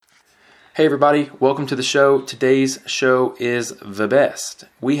Hey everybody, welcome to the show. Today's show is the best.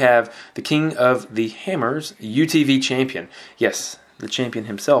 We have the king of the hammers, UTV champion. Yes, the champion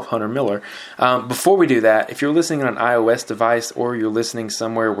himself, Hunter Miller. Before we do that, if you're listening on an iOS device or you're listening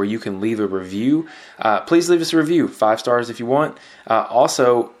somewhere where you can leave a review, please leave us a review. 5 stars if you want.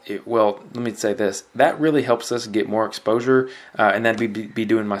 Let me say this. That really helps us get more exposure, and that'd be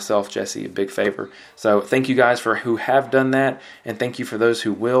doing myself, Jesse, a big favor. So thank you guys for who have done that, and thank you for those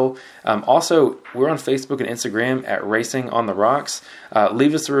who will. Also, we're on Facebook and Instagram at Racing on the Rocks.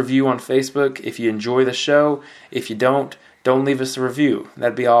 Leave us a review on Facebook if you enjoy the show. If you don't leave us a review.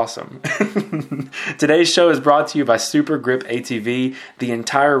 That'd be awesome. Today's show is brought to you by Super Grip ATV. The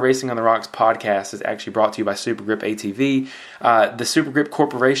entire Racing on the Rocks podcast is actually brought to you by Super Grip ATV. The Super Grip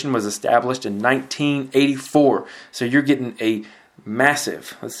Corporation was established in 1984. So you're getting a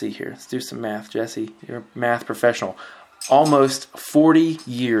massive, let's see here. Let's do some math, Jesse. You're a math professional. Almost 40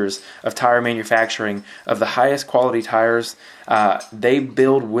 years of tire manufacturing of the highest quality tires. They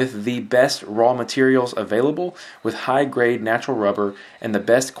build with the best raw materials available with high-grade natural rubber and the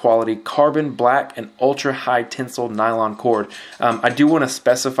best quality carbon black and ultra-high tensile nylon cord. I do want to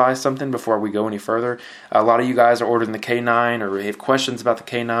specify something before we go any further. A lot of you guys are ordering the K9 or have questions about the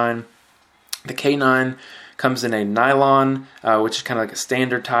K9. The K9 comes in a nylon, which is kind of like a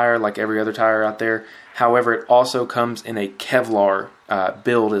standard tire like every other tire out there. However, it also comes in a Kevlar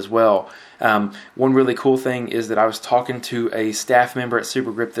build as well. One really cool thing is that I was talking to a staff member at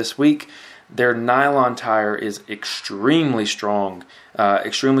Super Grip this week. Their nylon tire is extremely strong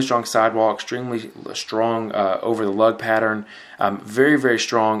sidewall, extremely strong over the lug pattern, very, very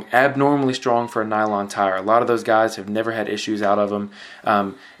strong, abnormally strong for a nylon tire. A lot of those guys have never had issues out of them.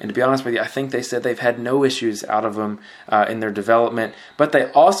 And to be honest with you, I think they said they've had no issues out of them in their development. But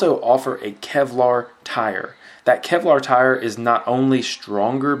they also offer a Kevlar tire. That Kevlar tire is not only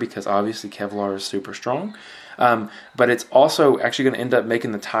stronger because obviously Kevlar is super strong, but it's also actually going to end up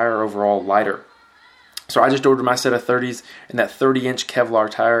making the tire overall lighter. So I just ordered my set of 30s, and that 30-inch Kevlar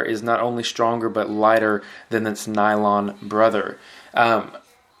tire is not only stronger but lighter than its nylon brother.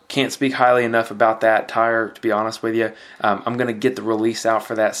 Can't speak highly enough about that tire, to be honest with you. I'm going to get the release out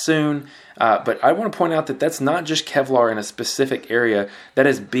for that soon. But I want to point out that that's not just Kevlar in a specific area. That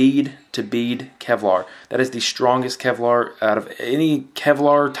is bead to bead Kevlar. That is the strongest Kevlar out of any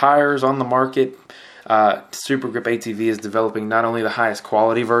Kevlar tires on the market. Super Grip ATV is developing not only the highest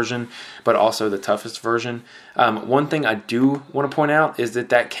quality version, but also the toughest version. One thing I do want to point out is that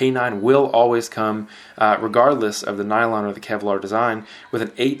K9 will always come, regardless of the nylon or the Kevlar design, with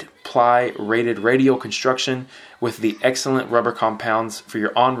an 8-ply rated radial construction with the excellent rubber compounds for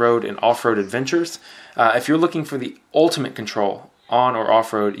your on-road and off-road adventures. If you're looking for the ultimate control on or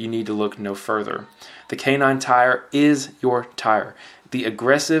off-road, you need to look no further. The K9 tire is your tire. The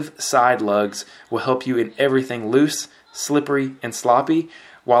aggressive side lugs will help you in everything loose, slippery, and sloppy,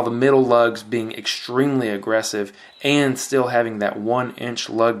 while the middle lugs being extremely aggressive and still having that 1-inch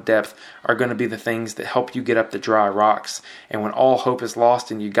lug depth are going to be the things that help you get up the dry rocks. And when all hope is lost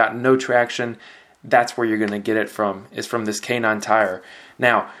and you got no traction, that's where you're going to get it from, is from this K9 tire.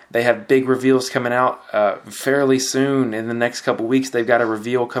 Now, they have big reveals coming out fairly soon. In the next couple weeks, they've got a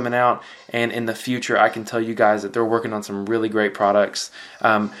reveal coming out. And in the future, I can tell you guys that they're working on some really great products.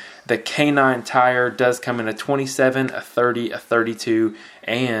 The K9 tire does come in a 27, a 30, a 32,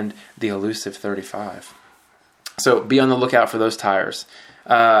 and the elusive 35. So be on the lookout for those tires.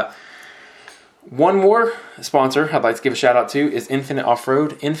 One more sponsor I'd like to give a shout out to is Infinite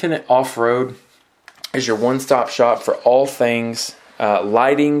Off-Road. Infinite Off-Road is your one-stop shop for all things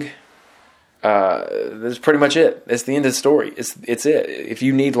lighting. That's pretty much it. It's the end of the story. It's it. If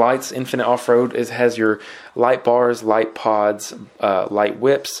you need lights, Infinite Off-Road has your light bars, light pods, light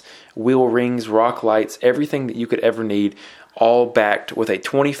whips, wheel rings, rock lights, everything that you could ever need, all backed with a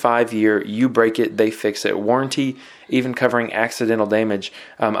 25-year you break it, they fix it warranty, even covering accidental damage.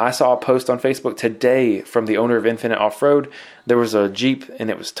 I saw a post on Facebook today from the owner of Infinite Off-Road. There was a Jeep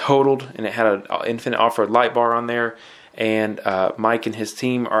and it was totaled, and it had an Infinite Off-Road light bar on there. And Mike and his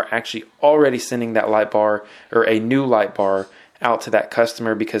team are actually already sending that light bar, or a new light bar, out to that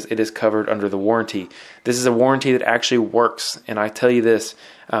customer because it is covered under the warranty. This is a warranty that actually works, and I tell you this,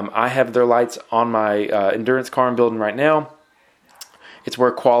 I have their lights on my endurance car I'm building right now. It's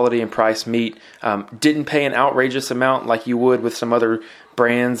where quality and price meet. Didn't pay an outrageous amount like you would with some other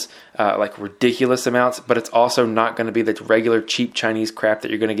brands, like ridiculous amounts, but it's also not going to be the regular cheap Chinese crap that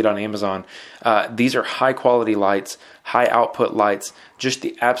you're going to get on Amazon. These are high quality lights, high output lights, just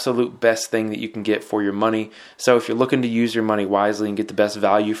the absolute best thing that you can get for your money. So if you're looking to use your money wisely and get the best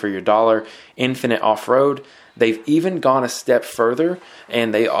value for your dollar, Infinite Off-Road, They've even gone a step further,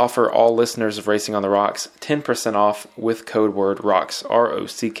 and they offer all listeners of Racing on the Rocks 10% off with code word ROCKS,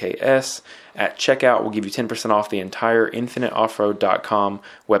 ROCKS. At checkout, we'll give you 10% off the entire InfiniteOffroad.com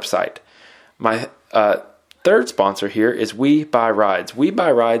website. My third sponsor here is We Buy Rides. We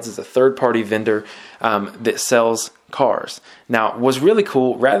Buy Rides is a third-party vendor that sells cars. Now, what's really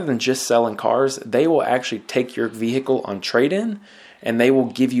cool, rather than just selling cars, they will actually take your vehicle on trade-in, and they will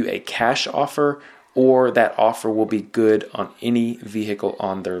give you a cash offer, or that offer will be good on any vehicle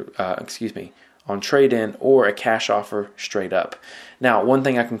on their, on trade-in, or a cash offer straight up. Now, one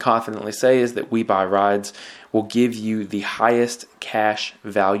thing I can confidently say is that We Buy Rides will give you the highest cash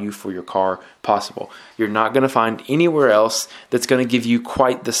value for your car possible. You're not going to find anywhere else that's going to give you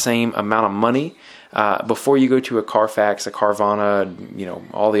quite the same amount of money. Before you go to a Carfax, a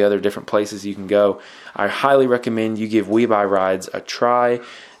Carvana, all the other different places you can go, I highly recommend you give We Buy Rides a try.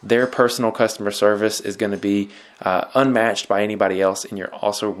 Their personal customer service is going to be unmatched by anybody else, and you're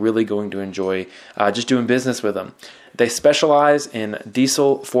also really going to enjoy just doing business with them. They specialize in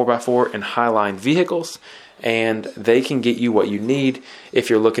diesel 4x4 and Highline vehicles, and they can get you what you need. If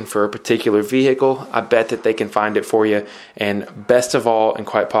you're looking for a particular vehicle, I bet that they can find it for you. And best of all, and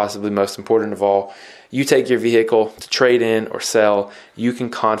quite possibly most important of all, you take your vehicle to trade in or sell, you can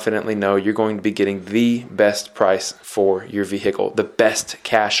confidently know you're going to be getting the best price for your vehicle, the best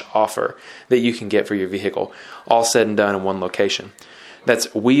cash offer that you can get for your vehicle, all said and done in one location. That's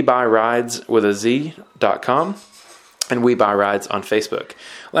WeBuyRides.com and We Buy Rides on Facebook.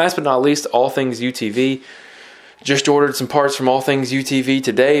 Last but not least, All Things UTV. Just ordered some parts from All Things UTV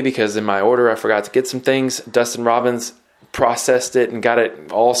today because in my order I forgot to get some things. Dustin Robbins processed it and got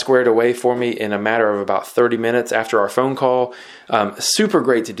it all squared away for me in a matter of about 30 minutes after our phone call. Super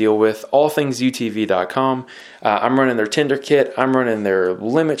great to deal with. AllThingsUTV.com. I'm running their tender kit. I'm running their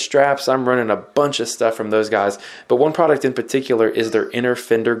limit straps. I'm running a bunch of stuff from those guys. But one product in particular is their inner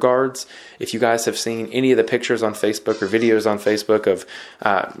fender guards. If you guys have seen any of the pictures on Facebook or videos on Facebook of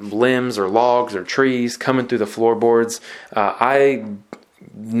limbs or logs or trees coming through the floorboards,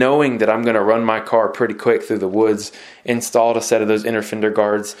 knowing that I'm going to run my car pretty quick through the woods, installed a set of those inner fender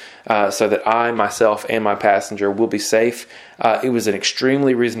guards so that I, myself, and my passenger will be safe. It was an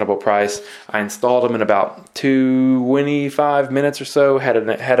extremely reasonable price. I installed them in about 25 minutes or so. Would have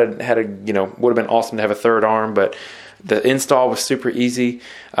been awesome to have a third arm, but the install was super easy.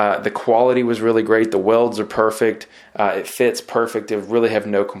 The quality was really great. The welds are perfect. It fits perfect. I really have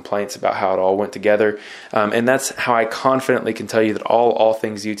no complaints about how it all went together. And that's how I confidently can tell you that all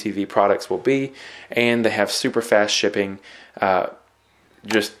Things UTV products will be. And they have super fast shipping,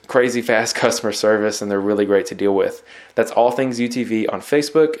 just crazy fast customer service, and they're really great to deal with. That's All Things UTV on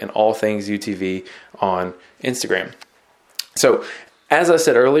Facebook and All Things UTV on Instagram. So, as I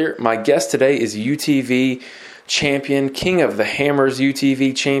said earlier, my guest today is UTV champion, King of the Hammers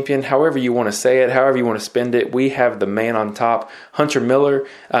UTV champion, however you want to say it, however you want to spend it. We have the man on top, Hunter Miller.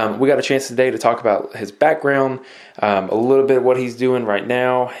 We got a chance today to talk about his background, a little bit of what he's doing right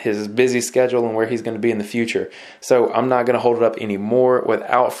now, his busy schedule, and where he's going to be in the future. So I'm not going to hold it up anymore.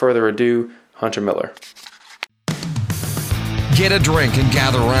 Without further ado, Hunter Miller. Get a drink and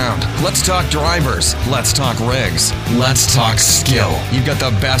gather round. Let's talk drivers. Let's talk rigs. Let's talk skill. You've got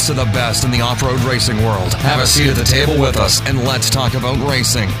the best of the best in the off-road racing world. Have a seat at the table with us and let's talk about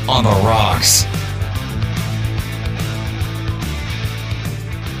racing on the rocks.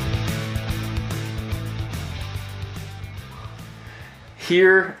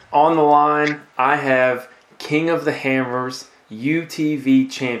 Here on the line, I have King of the Hammers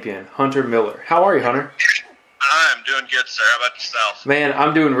UTV champion, Hunter Miller. How are you, Hunter? I'm doing good, sir. How about yourself? Man,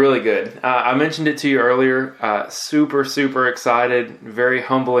 I'm doing really good. I mentioned it to you earlier. Super, super excited. Very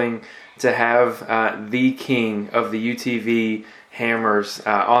humbling to have the king of the UTV Hammers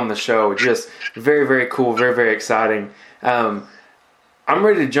on the show. Just very, very cool. Very, very exciting. I'm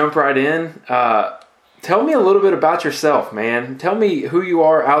ready to jump right in. Tell me a little bit about yourself, man. Tell me who you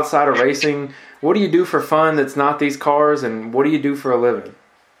are outside of racing. What do you do for fun that's not these cars, and what do you do for a living?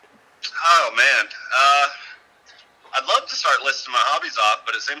 Oh, man. I'd love to start listing my hobbies off,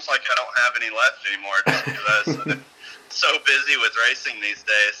 but it seems like I don't have any left anymore just because I'm so busy with racing these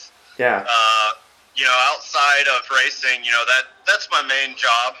days. Yeah. Outside of racing, that's my main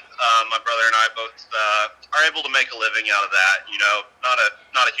job. My brother and I both are able to make a living out of that.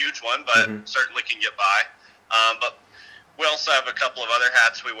 Not a huge one, but certainly can get by. But we also have a couple of other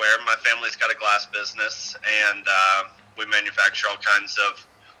hats we wear. My family's got a glass business, and we manufacture all kinds of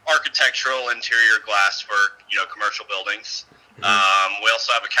architectural interior glass for commercial buildings. We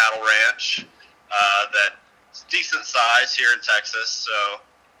also have a cattle ranch that's decent size here in Texas. So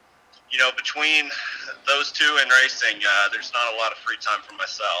between those two and racing, there's not a lot of free time for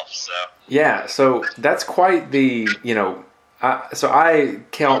myself. So yeah, so that's quite the I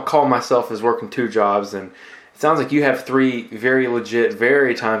can't call myself as working 2 jobs, and it sounds like you have 3 very legit,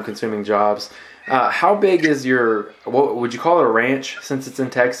 very time-consuming jobs. How big is what would you call it, a ranch, since it's in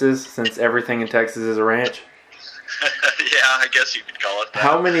Texas, since everything in Texas is a ranch? Yeah, I guess you could call it that.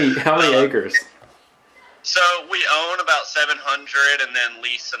 How many acres? So we own about 700 and then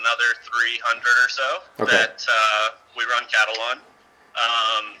lease another 300 or so that we run cattle on.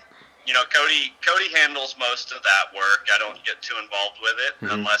 Cody handles most of that work. I don't get too involved with it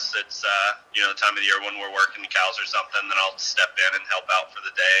unless it's the time of the year when we're working the cows or something. Then I'll step in and help out for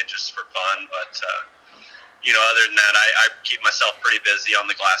the day just for fun. But other than that, I keep myself pretty busy on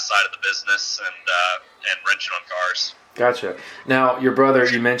the glass side of the business and wrenching on cars. Gotcha. Now, your brother,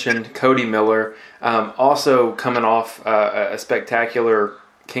 you mentioned Cody Miller, also coming off a spectacular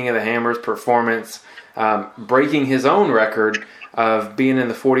King of the Hammers performance, breaking his own record of being in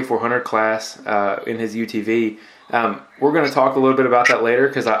the 4,400 class in his UTV. We're going to talk a little bit about that later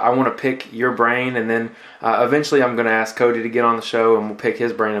because I want to pick your brain, and then eventually I'm going to ask Cody to get on the show and we'll pick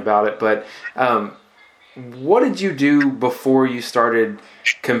his brain about it. But what did you do before you started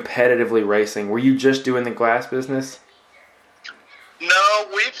competitively racing? Were you just doing the glass business? No,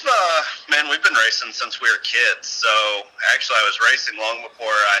 we've been racing since we were kids. So actually, I was racing long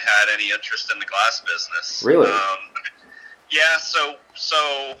before I had any interest in the glass business. Really? Yeah. So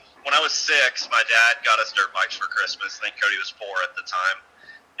when I was 6, my dad got us dirt bikes for Christmas. I think Cody was 4 at the time,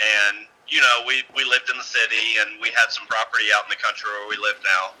 and we lived in the city and we had some property out in the country where we live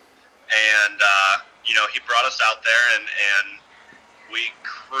now, and he brought us out there and we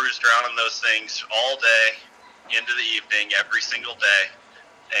cruised around in those things all day into the evening every single day.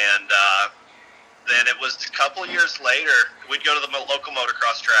 And then it was a couple of years later, we'd go to the local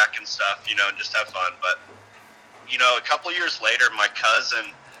motocross track and stuff, and just have fun. But, a couple of years later, my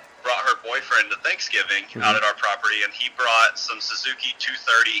cousin brought her boyfriend to Thanksgiving out at our property, and he brought some Suzuki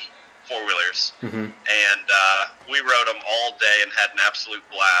 230 four-wheelers. And we rode them all day and had an absolute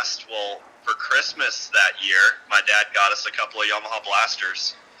blast. Well, for Christmas that year, my dad got us a couple of Yamaha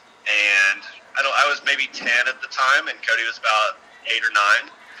Blasters, and I was maybe 10 at the time, and Cody was about 8 or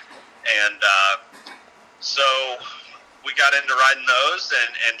 9, and so we got into riding those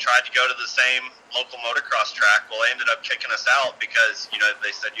and tried to go to the same local motocross track. Well, they ended up kicking us out because they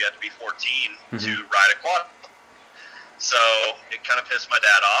said you had to be 14 to ride a quad. So it kind of pissed my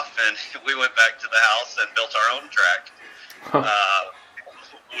dad off, and we went back to the house and built our own track.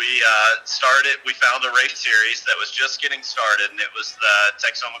 We found a race series that was just getting started, and it was the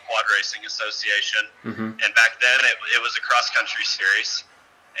Texoma Quad Racing Association. And back then it was a cross-country series.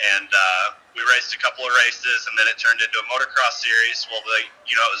 And we raced a couple of races, and then it turned into a motocross series. Well, it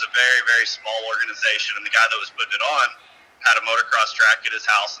was a very, very small organization, and the guy that was putting it on had a motocross track at his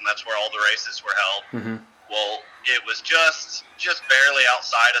house, and that's where all the races were held. Well, it was just barely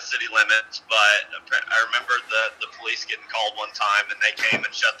outside of city limits, but I remember the police getting called one time, and they came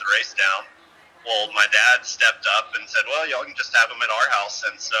and shut the race down. Well, my dad stepped up and said, well, y'all can just have them at our house.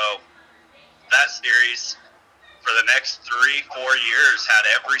 And so that series, for the next 3-4 years, had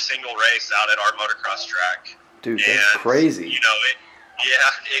every single race out at our motocross track. Dude, that's crazy.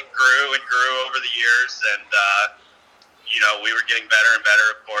 It grew and grew over the years, and we were getting better and better,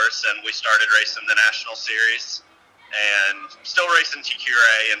 of course, and we started racing the national series and still racing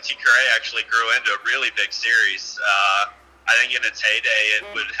TQRA, and TQRA actually grew into a really big series. I think in its heyday it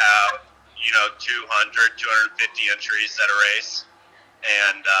would have 200, 250 entries at a race,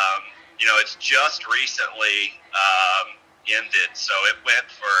 and it's just recently ended, so it went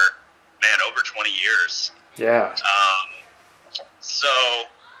for over 20 years. Yeah. So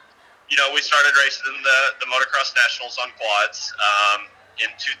we started racing in the motocross nationals on quads. In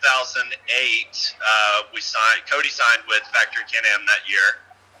 2008, Cody signed with Factory Can-Am that year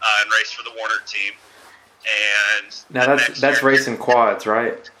and raced for the Warner team. And now that's racing quads,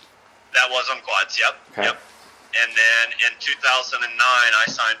 right? That was on quads. Yep. Okay. Yep. And then in 2009, I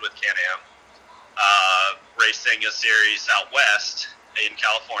signed with Can-Am, racing a series out west in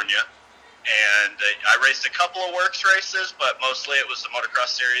California. And I raced a couple of works races, but mostly it was the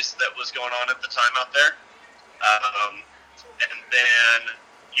motocross series that was going on at the time out there. And then,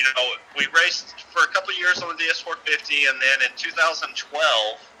 we raced for a couple of years on the DS450, and then in 2012,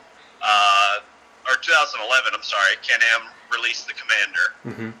 or 2011, I'm sorry, Can-Am released the Commander.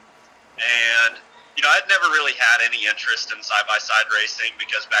 And, I'd never really had any interest in side-by-side racing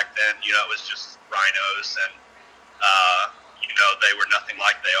because back then, it was just rhinos, and, they were nothing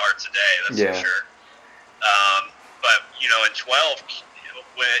like they are today, that's for sure. But, in 12,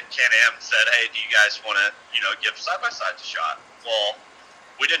 when Can-Am said, hey, do you guys want to, give side-by-sides a shot? Well,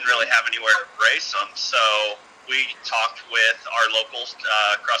 we didn't really have anywhere to race them, so we talked with our local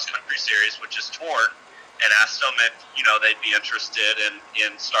cross-country series, which is Torn, and asked them if, they'd be interested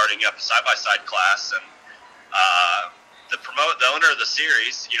in starting up a side-by-side class. And the owner of the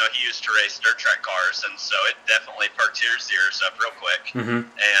series, he used to race dirt track cars, and so it definitely perked his ears up real quick. Mm-hmm.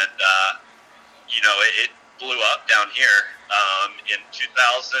 And, it blew up down here. In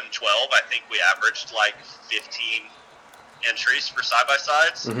 2012, I think we averaged like 15 entries for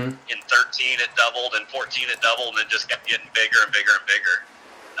side-by-sides. Mm-hmm. In 13, it doubled. In 14, it doubled, and it just kept getting bigger and bigger and bigger.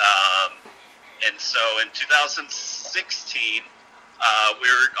 And so in 2016, we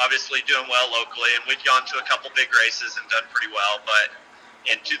were obviously doing well locally, and we'd gone to a couple big races and done pretty well. But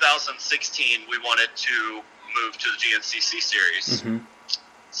in 2016, we wanted to move to the GNCC series. Mm-hmm.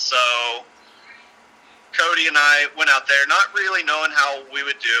 So Cody and I went out there, not really knowing how we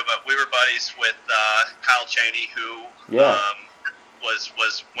would do, but we were buddies with Kyle Cheney, who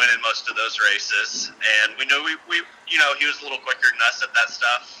was winning most of those races, and we knew we he was a little quicker than us at that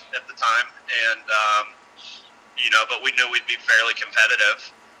stuff at the time, and but we knew we'd be fairly competitive.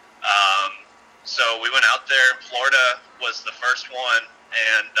 So we went out there. Florida was the first one,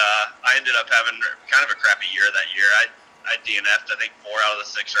 and I ended up having kind of a crappy year that year. I DNF'd, I think, 4 out of the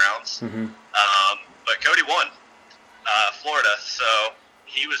 6 rounds. Mm-hmm. But Cody won Florida, so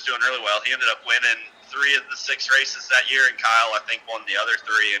he was doing really well. He ended up winning 3 of the 6 races that year, and Kyle, I think, won the other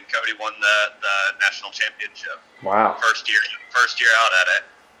 3, and Cody won the national championship. Wow. First year out at it.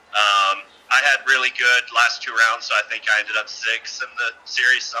 I had really good last 2 rounds, so I think I ended up 6 in the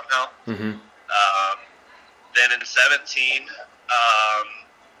series somehow. Mm-hmm. Then in 17,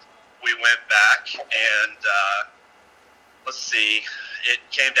 we went back, and let's see, it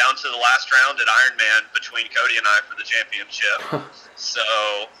came down to the last round at Ironman between Cody and I for the championship. So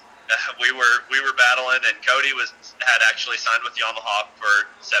we were battling, and Cody had actually signed with Yamaha for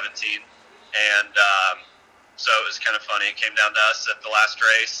 17, and so it was kind of funny. It came down to us at the last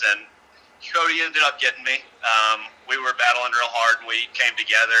race, and Cody ended up getting me. We were battling real hard, and we came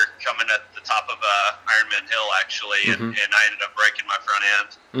together coming at the top of Ironman Hill, actually, Mm-hmm. and I ended up breaking my front end.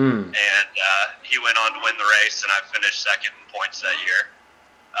 And he went on to win the race, and I finished second in points that year.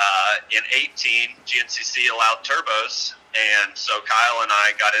 In 18, GNCC allowed turbos, and so Kyle and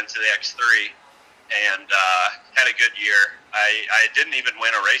I got into the X3 and had a good year. I didn't even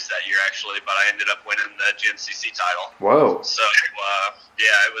win a race that year, actually, but I ended up winning the GNCC title. Whoa. So,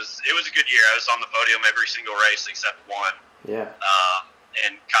 it was a good year. I was on the podium every single race except one. Yeah.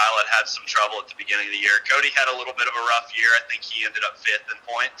 And Kyle had some trouble at the beginning of the year. Cody had a little bit of a rough year. I think he ended up 5th in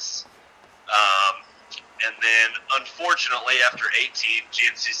points. And then, unfortunately, after 18,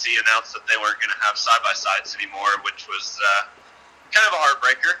 GNCC announced that they weren't going to have side-by-sides anymore, which was kind of a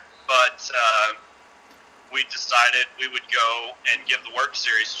heartbreaker. But we decided we would go and give the Work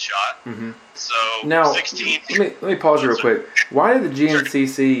Series a shot. Mm-hmm. So, now, 16... let me pause you real quick. Why did the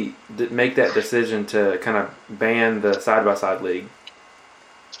GNCC make that decision to kind of ban the side-by-side league?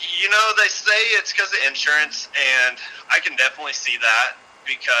 They say it's because of insurance, and I can definitely see that.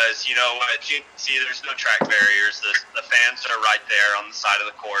 Because, at GNCC, there's no track barriers. The fans are right there on the side of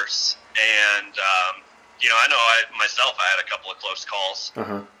the course. And, I know I had a couple of close calls.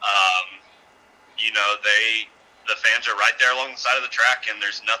 Uh-huh. The fans are right there along the side of the track, and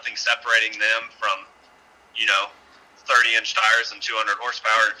there's nothing separating them from, 30-inch tires and 200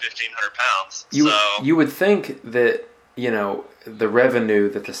 horsepower and 1,500 pounds. You would think that, the revenue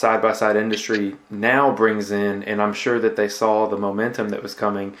that the side-by-side industry now brings in, and I'm sure that they saw the momentum that was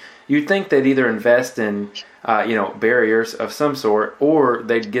coming, you'd think they'd either invest in, barriers of some sort, or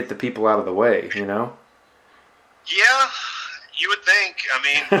they'd get the people out of the way, Yeah, you would think. I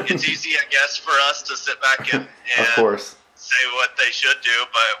mean, it's easy, I guess, for us to sit back and of course, say what they should do,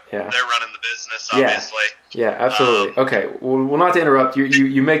 but yeah. They're running the business, obviously. Yeah, absolutely. Okay, well, not to interrupt,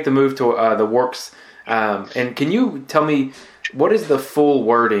 you make the move to the Works, and can you tell me what is the full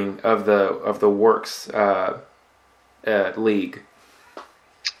wording of the Works league?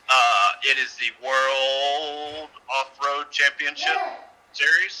 It is the World Off-Road Championship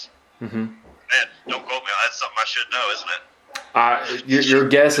Series. Mm-hmm. Man, don't quote me. That's something I should know, isn't it? Your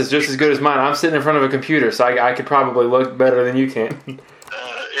guess is just as good as mine. I'm sitting in front of a computer, so I could probably look better than you can.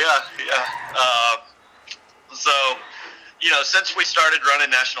 Yeah. So, since we started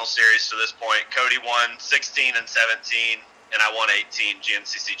running National Series to this point, Cody won 16 and 17, and I won 18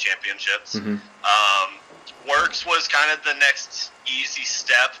 GNCC championships. Mm-hmm. Works was kind of the next easy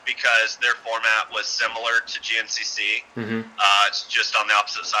step because their format was similar to GNCC. Mm-hmm. It's just on the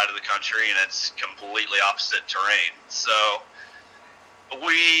opposite side of the country, and it's completely opposite terrain. So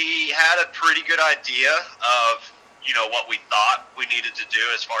We had a pretty good idea of, what we thought we needed to do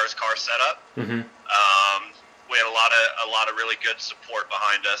as far as car setup. Mm-hmm. We had a lot of really good support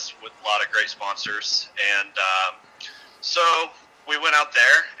behind us with a lot of great sponsors, and so we went out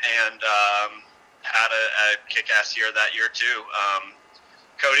there and had a kick-ass year that year too.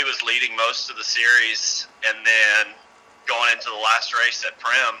 Cody was leading most of the series, and then going into the last race at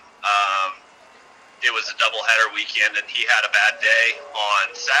Prim, it was a doubleheader weekend, and he had a bad day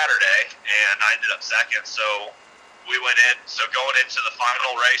on Saturday, and I ended up second. So we went in. So going into the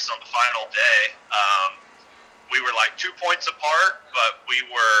final race on the final day, we were like 2 points apart, but we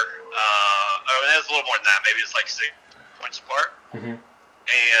were. It was a little more than that. Maybe it's like 6 points apart. Mm-hmm.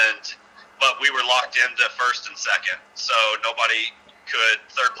 But we were locked into first and second, so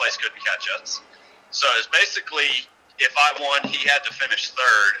third place couldn't catch us. So it's basically, if I won, he had to finish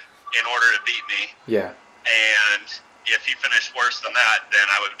third in order to beat me. Yeah. And if he finished worse than that, then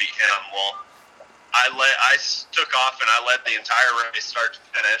I would beat him. Well, I took off and I led the entire race start to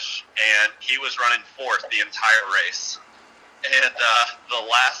finish, and he was running fourth the entire race. And the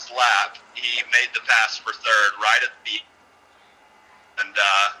last lap, he made the pass for third right at the and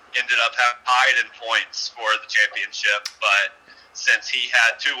ended up tied in points for the championship. But since he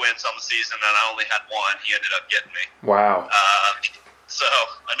had 2 wins on the season and I only had 1, he ended up getting me. Wow. So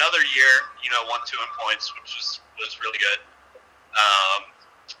another year, 1-2 in points, which was really good.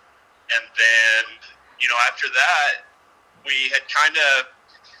 And then, after that, we had kind of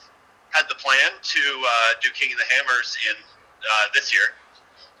had the plan to do King of the Hammers in this year,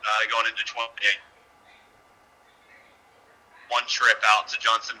 going into 28. One trip out to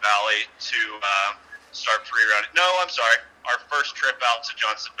Johnson Valley to start pre-running. No, I'm sorry. Our first trip out to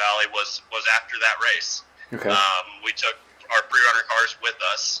Johnson Valley was after that race. Okay. We took our pre-runner cars with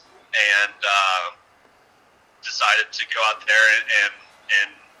us and decided to go out there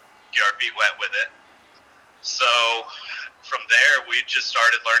and get our feet wet with it. So from there, we just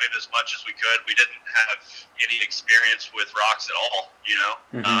started learning as much as we could. We didn't have any experience with rocks at all,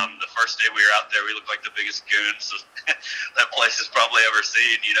 Mm-hmm. The first day we were out there, we looked like the biggest goons that place has probably ever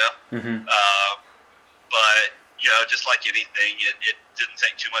seen, Mm-hmm. But, just like anything, it didn't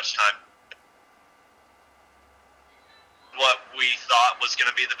take too much time. What we thought was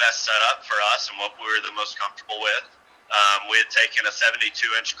going to be the best setup for us and what we were the most comfortable with. We had taken a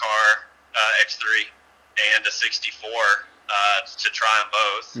 72-inch car, X3, and a 64 to try them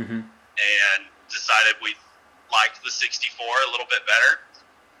both, Mm-hmm. and decided we liked the 64 a little bit better.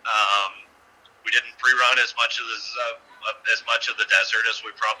 We didn't pre-run as much of the desert as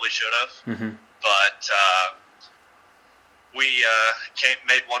we probably should have, Mm-hmm. but we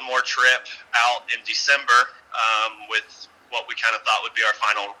made one more trip out in December with what we kind of thought would be our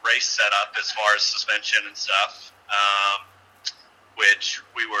final race setup as far as suspension and stuff, which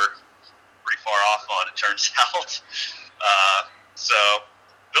we were pretty far off on, it turns out. So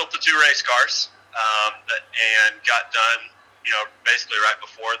built the 2 race cars and got done, basically right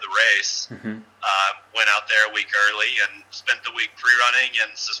before the race. Mm-hmm. Went out there a week early and spent the week pre-running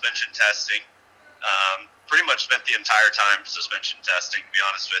and suspension testing. Pretty much spent the entire time suspension testing, to be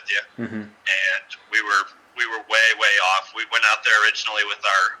honest with you. Mm-hmm. And we were way off. We went out there originally with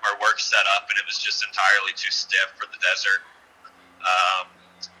our work set up, and it was just entirely too stiff for the desert.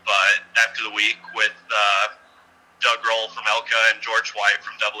 But after the week with Doug Roll from Elka and George White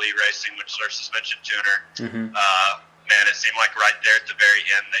from Double E Racing, which is our suspension tuner, Mm-hmm. Man, it seemed like right there at the very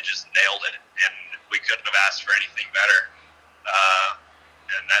end they just nailed it, and we couldn't have asked for anything better.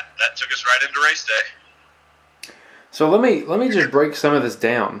 And that took us right into race day. So let me just break some of this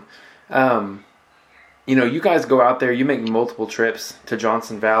down. You guys go out there, you make multiple trips to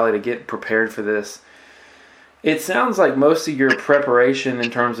Johnson Valley to get prepared for this. It sounds like most of your preparation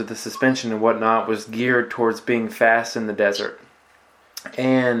in terms of the suspension and whatnot was geared towards being fast in the desert.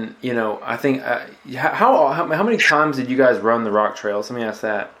 And, I think, how many times did you guys run the rock trails? Let me ask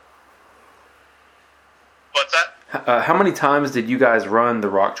that. What's that? How many times did you guys run the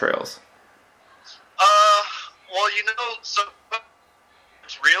rock trails? Well, so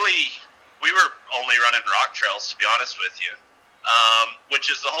it's really, we were only running rock trails, to be honest with you,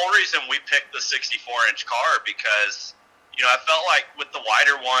 which is the whole reason we picked the 64-inch car, because, I felt like with the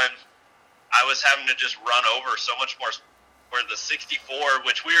wider one, I was having to just run over so much more, where the 64,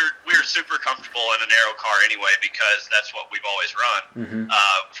 which we were super comfortable in a narrow car anyway, because that's what we've always run, Mm-hmm.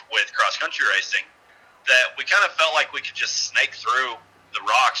 with cross-country racing, that we kind of felt like we could just snake through the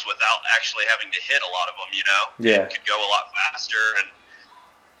rocks without actually having to hit a lot of them, Yeah. It could go a lot faster. And,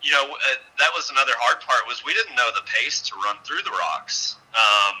 that was another hard part, was we didn't know the pace to run through the rocks.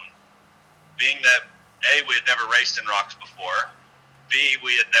 Being that, A, we had never raced in rocks before, B,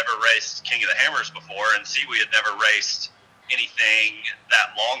 we had never raced King of the Hammers before, and C, we had never raced anything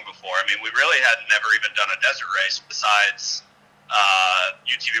that long before. I mean, we really had never even done a desert race besides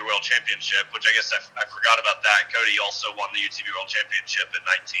UTV World Championship, which I guess I forgot about that. Cody also won the UTV World Championship in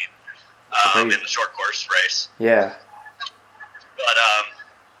 19 in the short course race. Yeah. But,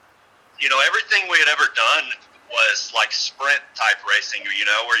 you know, everything we had ever done was like sprint type racing, you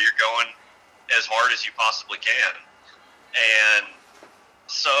know, where you're going as hard as you possibly can. And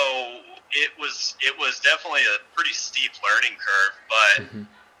so it was definitely a pretty steep learning curve, but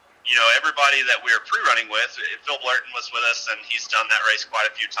you know, everybody that we were pre-running with, Phil Blurton was with us, and he's done that race quite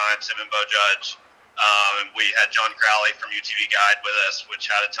a few times, him and Bo Judge. And we had John Crowley from UTV Guide with us, which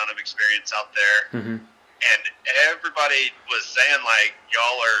had a ton of experience out there. And everybody was saying, like,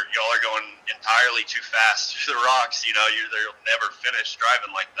 y'all are going entirely too fast through the rocks. You know, they'll never finish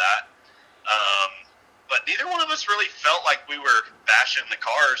driving like that. But neither one of us really felt like we were bashing the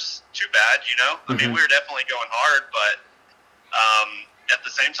cars too bad, you know? I mean, we were definitely going hard, but at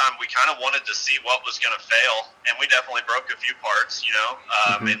the same time, we kind of wanted to see what was going to fail, and we definitely broke a few parts, you know,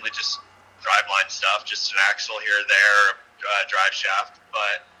 mainly just driveline stuff, just an axle here or there, drive shaft.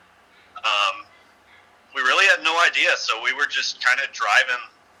 But we really had no idea, so we were just kind of driving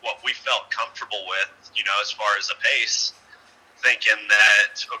what we felt comfortable with, you know, as far as a pace, thinking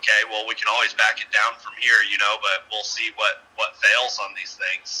that, okay, well, we can always back it down from here, you know, but we'll see what fails on these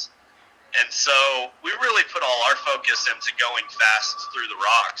things. And so we really put all our focus into going fast through the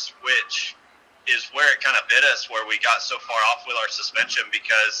rocks, which is where it kind of bit us, where we got so far off with our suspension,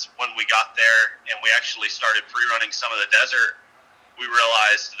 because when we got there and we actually started pre-running some of the desert, we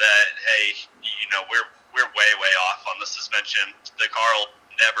realized that, hey, you know, we're way off on the suspension. The car will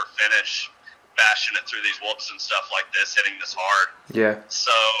never finish bashing it through these whoops and stuff like this, hitting this hard. Yeah.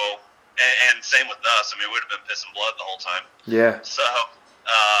 So, and same with us. I mean, we would have been pissing blood the whole time. Yeah. So,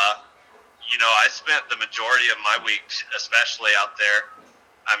 you know, I spent the majority of my week, especially out there,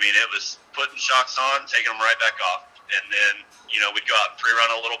 I mean, it was putting shocks on, taking them right back off. And then, you know, we'd go out and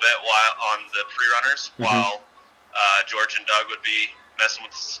pre-run a little bit while on the pre-runners, while George and Doug would be messing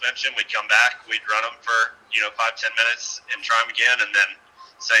with the suspension. We'd come back, we'd run them for, you know, 5-10 minutes and try them again, and then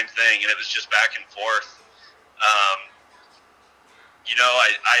same thing. And it was just back and forth. You know,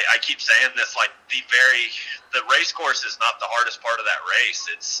 I keep saying this, like, the race course is not the hardest part of that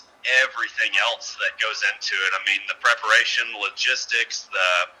race. It's everything else that goes into it. I mean, the preparation, logistics,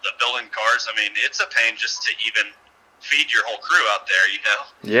 the building cars. I mean, it's a pain just to even feed your whole crew out there, you know?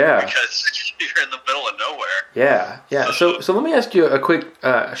 Yeah. Because you're in the middle of nowhere. Yeah. So let me ask you a quick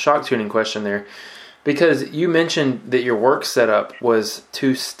shock tuning question there. Because you mentioned that your work setup was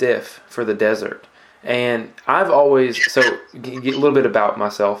too stiff for the desert. And I've always, so get a little bit about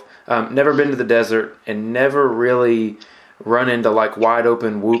myself, never been to the desert and never really run into like wide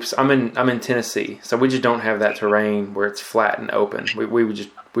open whoops. I'm in Tennessee, so we just don't have that terrain where it's flat and open.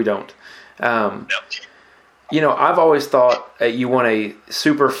 We don't. You know, I've always thought you want a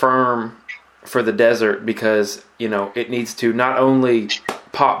super firm for the desert because, you know, it needs to not only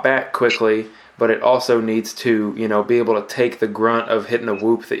pop back quickly, but it also needs to, you know, be able to take the grunt of hitting a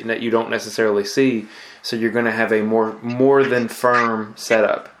whoop that you don't necessarily see. So you're going to have a more than firm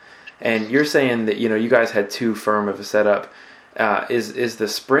setup. And you're saying that, you know, you guys had too firm of a setup. Is the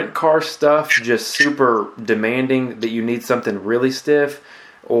sprint car stuff just super demanding that you need something really stiff?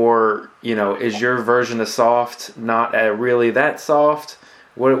 Or, you know, is your version of soft not really that soft?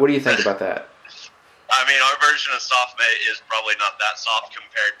 What do you think about that? I mean, our version of soft is probably not that soft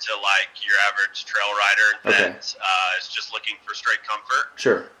compared to, like, your average trail rider that is just looking for straight comfort.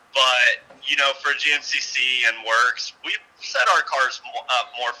 Sure. But, you know, for GNCC and Works, we set our cars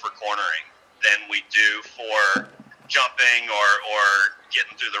up more for cornering than we do for jumping or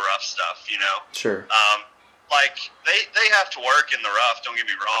getting through the rough stuff, you know? Sure. Like, they have to work in the rough, don't get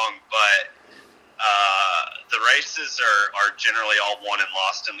me wrong, but the races are generally all won and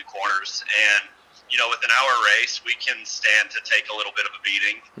lost in the corners. And, you know, with an hour race, we can stand to take a little bit of a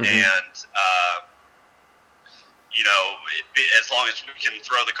beating. And, you know, as long as we can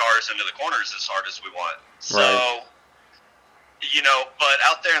throw the cars into the corners as hard as we want. So, you know, but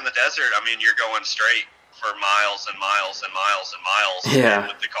out there in the desert, I mean, you're going straight for miles and miles and miles and miles. Yeah. And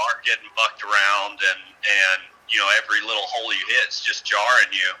with the car getting bucked around and you know, every little hole you hit is just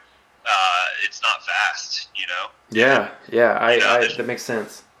jarring you. It's not fast, you know? Yeah. That makes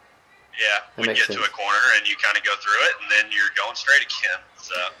sense. Yeah, we get to a corner and you kind of go through it, and then you're going straight again.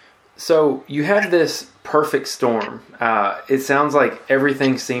 So you have this perfect storm. It sounds like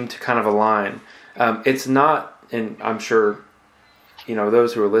everything seemed to kind of align. It's not, and I'm sure, you know,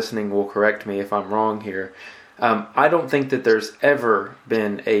 those who are listening will correct me if I'm wrong here. I don't think that there's ever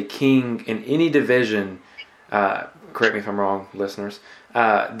been a king in any division, correct me if I'm wrong, listeners,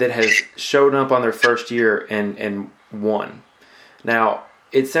 that has showed up on their first year and won. Now,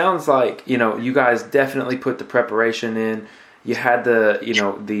 it sounds like, you guys definitely put the preparation in. You had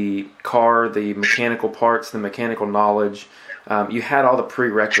the car, the mechanical parts, the mechanical knowledge. You had all the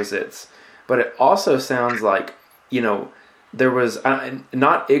prerequisites. But it also sounds like, there was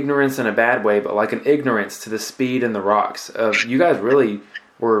not ignorance in a bad way, but like an ignorance to the speed and the rocks. You guys really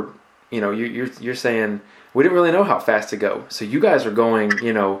were, you're saying we didn't really know how fast to go. So you guys are going,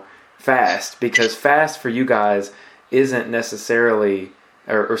 fast, because fast for you guys isn't necessarily,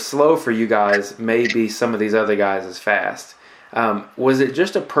 or slow for you guys may be some of these other guys as fast. Was it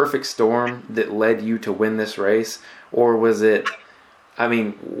just a perfect storm that led you to win this race, or was it? I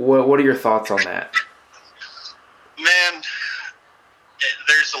mean, what are your thoughts on that? Man,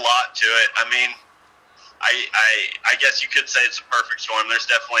 there's a lot to it. I mean, I guess you could say it's a perfect storm. There's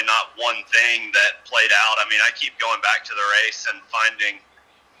definitely not one thing that played out. I mean, I keep going back to the race and finding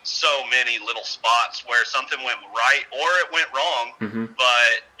so many little spots where something went right or it went wrong,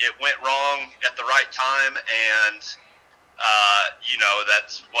 but it went wrong at the right time, and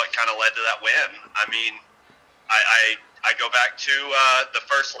that's what kind of led to that win. I mean, I go back to the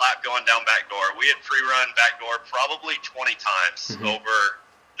first lap going down backdoor. We had pre-run backdoor probably 20 times over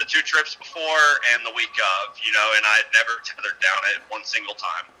the 2 trips before and the week of, and I had never tethered down it one single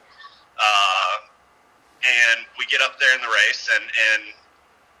time. And we get up there in the race, and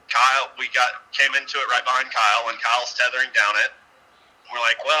Kyle, came into it right behind Kyle, and Kyle's tethering down it. We're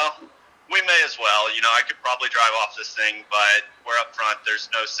like, well, we may as well. I could probably drive off this thing, but we're up front.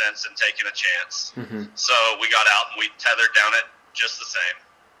 There's no sense in taking a chance. So we got out and we tethered down it just the same.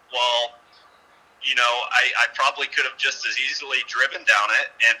 Well, I probably could have just as easily driven down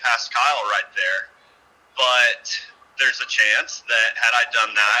it and passed Kyle right there. But there's a chance that had I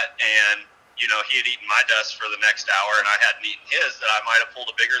done that and, he had eaten my dust for the next hour and I hadn't eaten his, that I might have pulled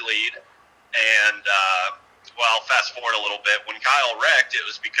a bigger lead. And, fast forward a little bit. When Kyle wrecked, it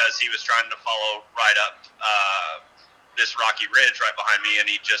was because he was trying to follow right up this rocky ridge right behind me, and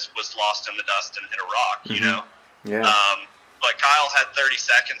he just was lost in the dust and hit a rock, Yeah. But Kyle had 30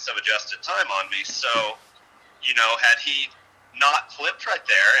 seconds of adjusted time on me, so, had he not flipped right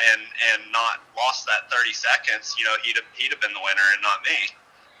there and not lost that 30 seconds, he'd have been the winner and not me.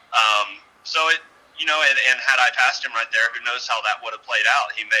 So it, and had I passed him right there, who knows how that would have played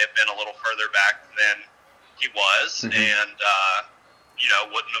out. He may have been a little further back than he was, and,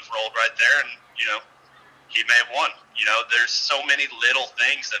 wouldn't have rolled right there, and, he may have won. There's so many little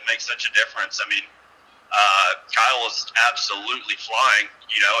things that make such a difference. I mean, Kyle was absolutely flying,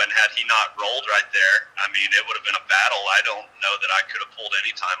 and had he not rolled right there, I mean, it would have been a battle. I don't know that I could have pulled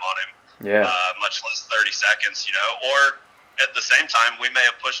any time on him, much less 30 seconds, or at the same time, we may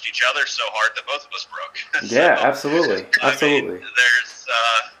have pushed each other so hard that both of us broke. Absolutely. I mean,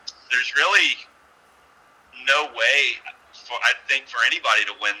 there's really no way, I think, for anybody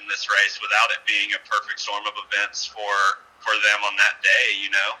to win this race without it being a perfect storm of events for them on that day,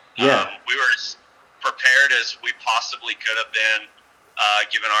 we were as prepared as we possibly could have been,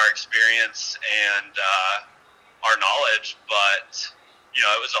 given our experience and our knowledge, but,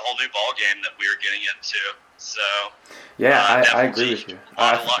 it was a whole new ball game that we were getting into. So, I agree with you. A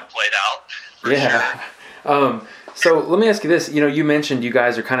lot of luck played out. Sure. So let me ask you this. You mentioned you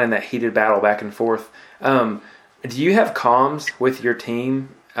guys are kind of in that heated battle back and forth. Do you have comms with your team,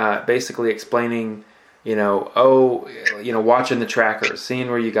 basically explaining, watching the trackers, seeing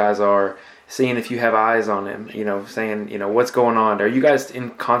where you guys are, seeing if you have eyes on him, saying, what's going on? Are you guys in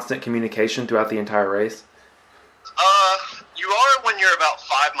constant communication throughout the entire race? You are when you're about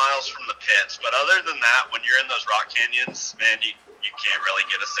 5 miles from the pits, but other than that, when you're in those rock canyons, man, you can't really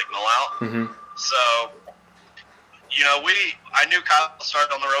get a signal out. So, I knew Kyle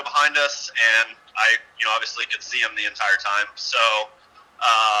started on the row behind us, and I, obviously could see him the entire time. So,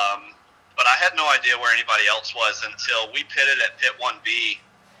 but I had no idea where anybody else was until we pitted at pit 1B,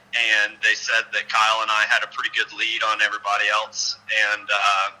 and they said that Kyle and I had a pretty good lead on everybody else, and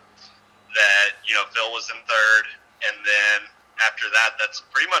that, Phil was in third, and then after that, that's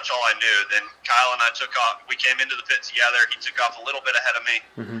pretty much all I knew. Then Kyle and I took off. We came into the pit together. He took off a little bit ahead of me,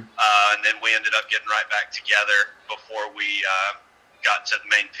 and then we ended up getting right back together before we got to the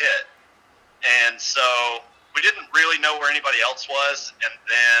main pit. And so we didn't really know where anybody else was. And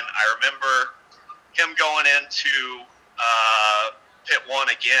then I remember him going into pit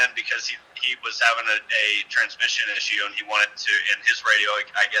 1 again because he was having a transmission issue, and he wanted to, and his radio,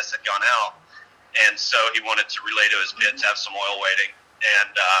 I guess, had gone out. And so he wanted to relay to his pit to have some oil waiting.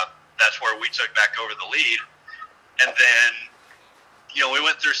 And that's where we took back over the lead. And then, we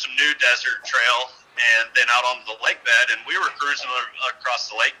went through some new desert trail, and then out on the lake bed, and we were cruising across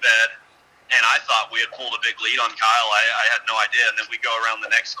the lake bed, and I thought we had pulled a big lead on Kyle. I had no idea. And then we go around the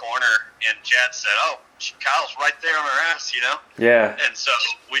next corner, and Chad said, "Oh, Kyle's right there on our ass," Yeah. And so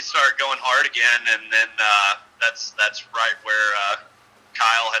we started going hard again, and then that's right where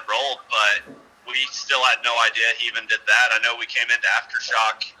Kyle had rolled, but we still had no idea he even did that. I know we came into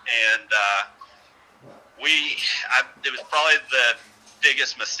Aftershock, and it was probably the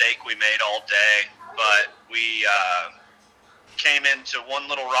biggest mistake we made all day, but we came into one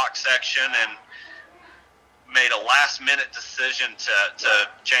little rock section and made a last-minute decision to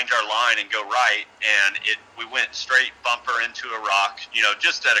change our line and go right, and we went straight bumper into a rock,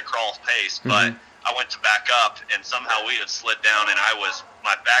 just at a crawl pace, but I went to back up, and somehow we had slid down, and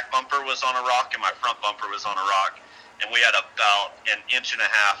my back bumper was on a rock, and my front bumper was on a rock, and we had about an inch and a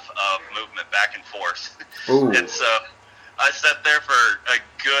half of movement back and forth. And so I sat there for a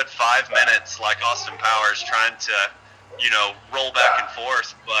good 5 minutes like Austin Powers trying to, roll back and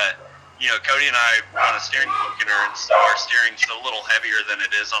forth, but Cody and I run a steering quickener, and so our steering's a little heavier than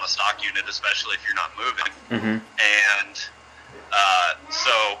it is on a stock unit, especially if you're not moving. And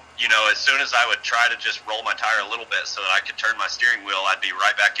so, as soon as I would try to just roll my tire a little bit so that I could turn my steering wheel, I'd be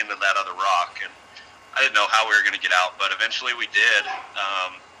right back into that other rock. And I didn't know how we were going to get out, but eventually we did.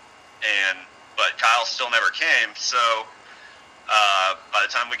 But Kyle still never came, so by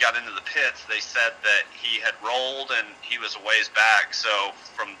the time we got into the pits, they said that he had rolled and he was a ways back. So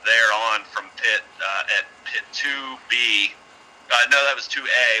from there on, from at pit 2B, no, that was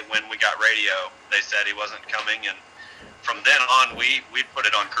 2A when we got radio, they said he wasn't coming, and from then on, we put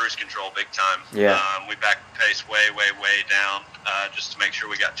it on cruise control big time. Yeah. We backed the pace way down just to make sure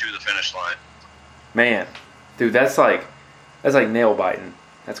we got to the finish line. Man, dude, that's like nail biting.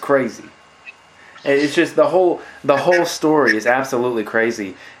 That's crazy. And it's just the whole story is absolutely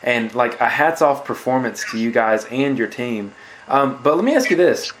crazy, and like a hats off performance to you guys and your team. But let me ask you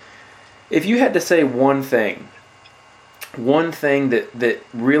this: if you had to say one thing that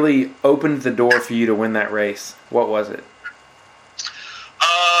really opened the door for you to win that race, what was it?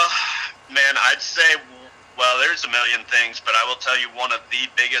 Man, I'd say, well, there's a million things, but I will tell you one of the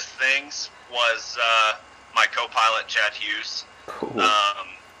biggest things was my co-pilot, Chad Hughes. Cool.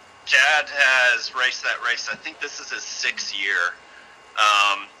 Chad has raced that race. I think this is his 6th year,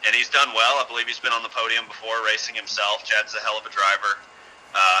 and he's done well. I believe he's been on the podium before racing himself. Chad's a hell of a driver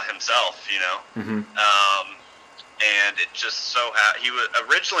himself, and it just so he was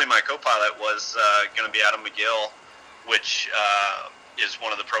originally my co-pilot was going to be Adam McGill, which is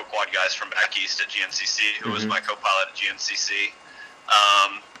one of the pro quad guys from back east at GNCC, who was my co-pilot at GNCC.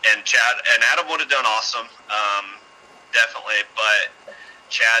 And Chad and Adam would have done awesome, definitely, but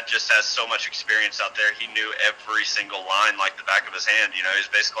Chad just has so much experience out there. He knew every single line like the back of his hand. He's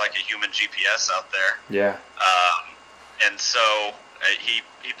basically like a human GPS out there. Yeah. And so he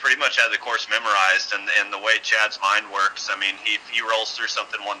pretty much had the course memorized, and the way Chad's mind works, I mean, he rolls through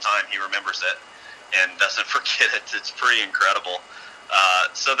something one time, he remembers it and doesn't forget it. It's pretty incredible.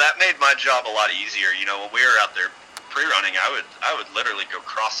 So that made my job a lot easier. When we were out there pre-running, I would literally go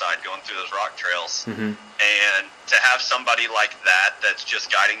cross-eyed going through those rock trails. And to have somebody like that that's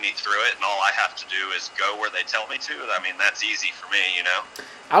just guiding me through it, and all I have to do is go where they tell me to, I mean, that's easy for me,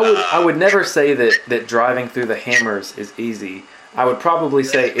 I would never say that driving through the hammers is easy. I would probably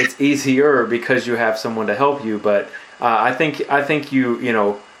say it's easier because you have someone to help you, but I think you're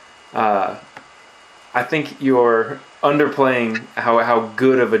underplaying how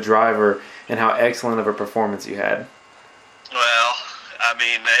good of a driver and how excellent of a performance you had. Well, I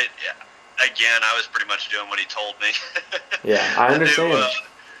mean, again, I was pretty much doing what he told me. Yeah, I understand.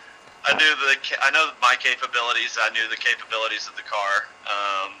 I know my capabilities. I knew the capabilities of the car,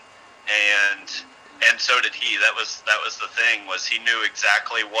 and so did he. That was the thing, was he knew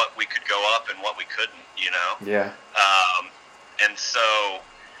exactly what we could go up and what we couldn't. Yeah. And so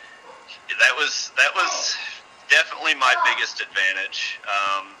that was definitely my biggest advantage.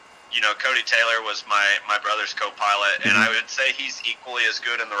 Cody Taylor was my brother's co-pilot, and I would say he's equally as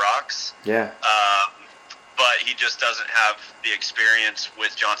good in the rocks. Yeah. But he just doesn't have the experience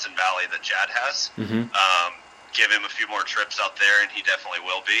with Johnson Valley that Chad has. Give him a few more trips out there, and he definitely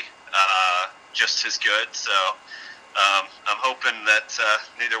will be just as good. So I'm hoping that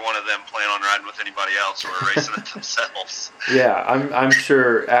neither one of them plan on riding with anybody else or racing it themselves. Yeah, I'm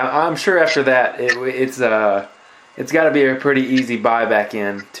sure. I'm sure after that, it's got to be a pretty easy buy back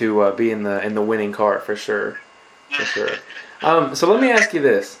in to be in the winning car for sure. For sure. So let me ask you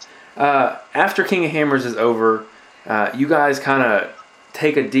this: after King of Hammers is over, you guys kind of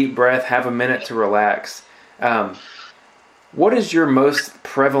take a deep breath, have a minute to relax. What is your most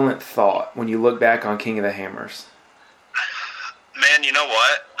prevalent thought when you look back on King of the Hammers? Man, you know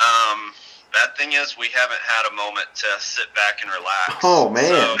what? Bad thing is we haven't had a moment to sit back and relax. Oh,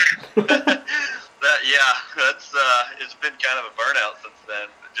 man. So, that's it's been kind of a burnout since then,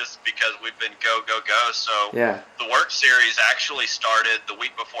 just because we've been go. So yeah. The work series actually started the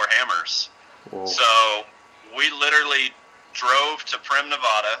week before Hammers. Whoa. So we literally drove to Primm,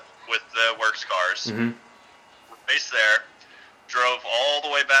 Nevada with the works cars, raced there, drove all the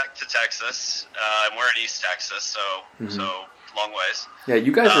way back to Texas, and we're in East Texas, so long ways. Yeah,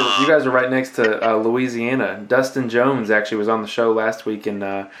 you guys are right next to Louisiana. Dustin Jones actually was on the show last week,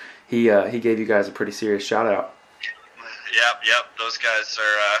 and he gave you guys a pretty serious shout out. Yep. Those guys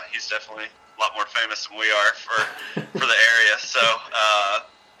are. He's definitely a lot more famous than we are for the area. So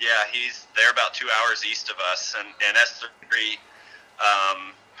they're about 2 hours east of us, and S3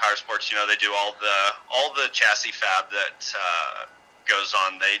 Power Sports. They do all the chassis fab that goes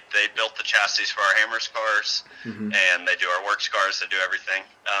on. They built the chassis for our Hammers cars, and they do our works cars. They do everything.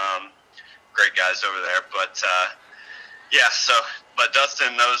 Great guys over there, but but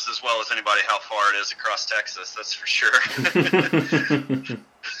Dustin knows as well as anybody how far it is across Texas. That's for sure.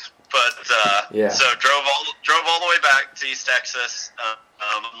 But so drove all the way back to East Texas.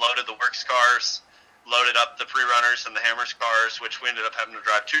 Loaded the works cars, loaded up the pre-runners and the Hammers cars, which we ended up having to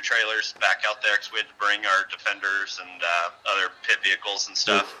drive 2 trailers back out there because we had to bring our Defenders and other pit vehicles and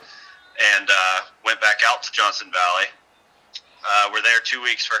stuff. And went back out to Johnson Valley. We're there 2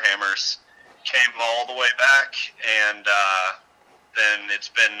 weeks for Hammers. Came all the way back, and then it's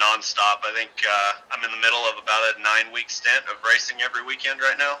been nonstop. I think I'm in the middle of about a 9-week stint of racing every weekend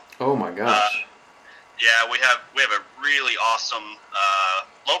right now. Oh my gosh! We have a really awesome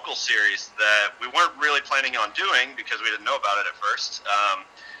local series that we weren't really planning on doing because we didn't know about it at first.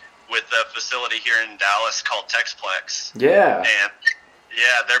 With a facility here in Dallas called Texplex. Yeah. And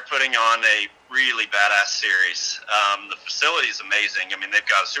they're putting on a really badass series. The facility is amazing. I mean, they've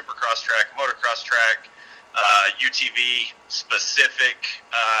got a supercross track, motocross track, UTV specific.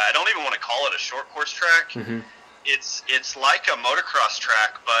 I don't even want to call it a short course track. It's like a motocross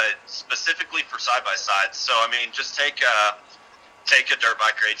track, but specifically for side by sides. So I mean, just take a dirt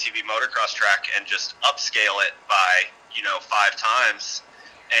bike or ATV motocross track and just upscale it by 5 times,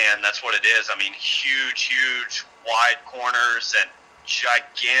 and that's what it is. I mean, huge wide corners and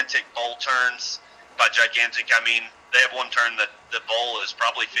gigantic bowl turns. By gigantic, I mean they have one turn that the bowl is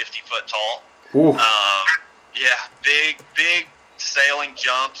probably 50 foot tall. Big sailing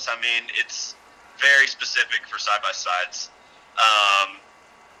jumps. I mean, it's very specific for side by sides.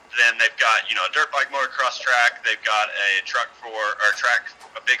 Then they've got a dirt bike motocross track. They've got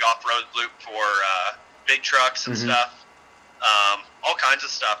a big off road loop for big trucks and stuff. All kinds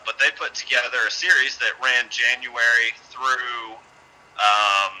of stuff. But they put together a series that ran January through.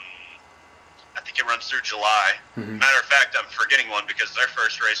 I think it runs through July. Matter of fact, I'm forgetting one because their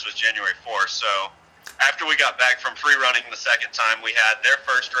first race was January 4th. So after we got back from free running the second time, we had their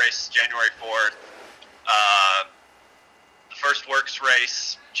first race January 4th. The first works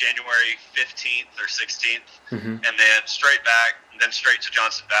race January 15th or 16th, and then straight to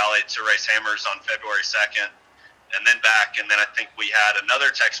Johnson Valley to race Hammers on February 2nd, and then back, and then I think we had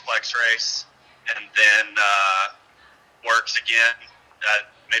another Texplex race, and then works again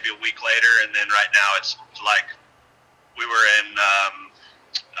maybe a week later, and then right now it's like we were in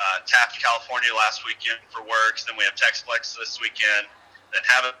Taft, California last weekend for works, then we have Texplex this weekend, then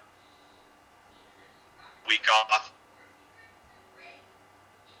have a week off.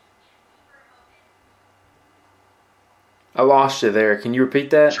 I lost you there. Can you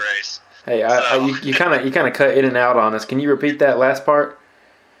repeat that? Race. Hey, you kind of cut in and out on us. Can you repeat that last part?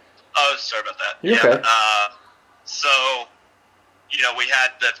 Oh, sorry about that. You're okay. So, we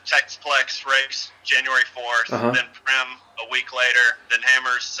had the Texplex race January 4th, then Primm a week later, then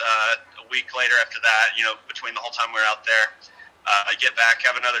Hammers a week later after that, between the whole time we were out there. Get back,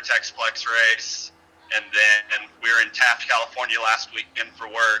 have another Texplex race, and then we were in Taft, California last weekend for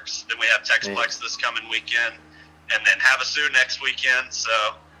works. Then we have Texplex this coming weekend, and then Havasu next weekend. So,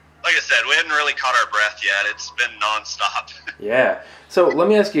 like I said, we hadn't really caught our breath yet. It's been nonstop. Yeah. So let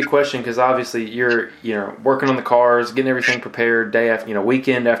me ask you a question, because obviously you're working on the cars, getting everything prepared day after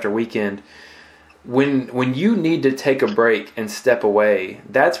weekend after weekend. When you need to take a break and step away,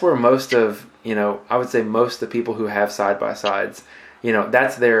 that's where most of I would say most of the people who have side by sides,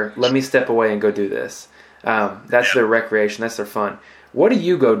 that's their let me step away and go do this. That's their recreation. That's their fun. What do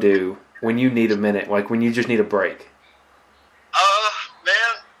you go do when you need a minute, like when you just need a break?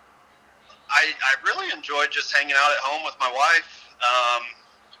 Man, I really enjoyed just hanging out at home with my wife.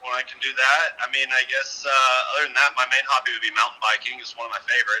 when I can do that. I mean, I guess other than that, my main hobby would be mountain biking. It's one of my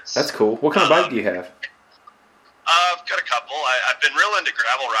favorites. That's cool. What kind of bike do you have? I've got a couple. I've been real into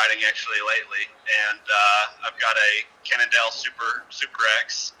gravel riding actually lately, and I've got a Cannondale Super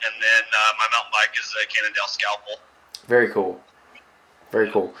X, and then my mountain bike is a Cannondale Scalpel. Very cool. Very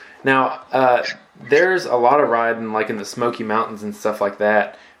cool. Now, there's a lot of riding like in the Smoky Mountains and stuff like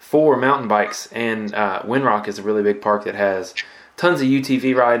that for mountain bikes, and Windrock is a really big park that has tons of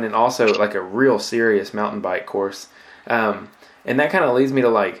UTV riding and also like a real serious mountain bike course. And that kind of leads me to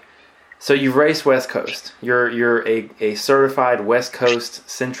like, so you've raced West Coast. You're a certified West Coast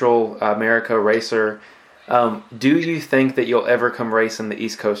Central America racer. Do you think that you'll ever come race in the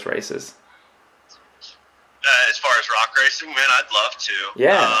East Coast races? As far as rock racing, man, I'd love to.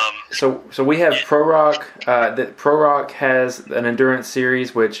 Yeah. So we have Pro Rock. That Pro Rock has an endurance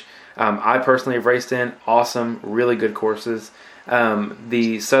series, which I personally have raced in. Awesome, really good courses.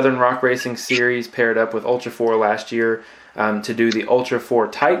 The Southern Rock Racing Series paired up with Ultra 4 last year to do the Ultra 4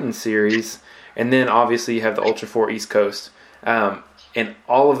 Titan Series, and then obviously you have the Ultra 4 East Coast. And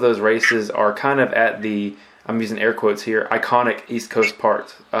all of those races are kind of at the, I'm using air quotes here, iconic East Coast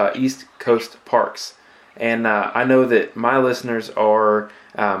parks. And I know that my listeners are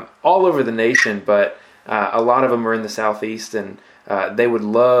all over the nation, but a lot of them are in the Southeast, and they would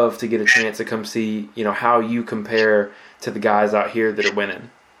love to get a chance to come see, how you compare to the guys out here that are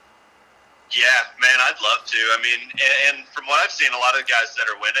winning. Yeah, man, I'd love to. I mean, and from what I've seen, a lot of the guys that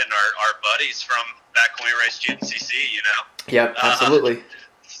are winning are buddies from back when we raced GNCC, Yep, absolutely.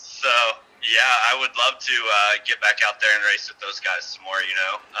 So, yeah, I would love to get back out there and race with those guys some more,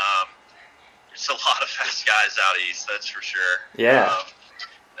 There's a lot of fast guys out east, that's for sure. Yeah.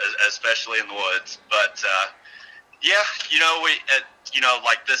 Especially in the woods. But,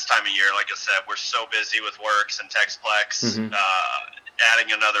 like this time of year, like I said, we're so busy with works and Texplex. Mm-hmm.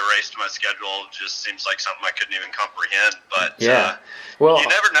 Adding another race to my schedule just seems like something I couldn't even comprehend. But well, you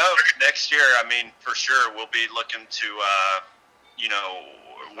never know. Next year, I mean, for sure, we'll be looking to,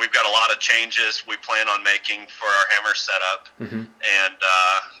 we've got a lot of changes we plan on making for our hammer setup. Mm-hmm. And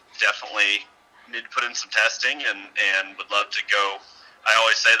definitely need to put in some testing and would love to go. I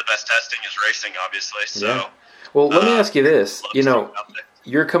always say the best testing is racing, obviously. So, yeah. Well, let me ask you this.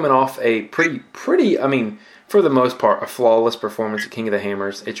 You're coming off a pretty, I mean, for the most part, a flawless performance at King of the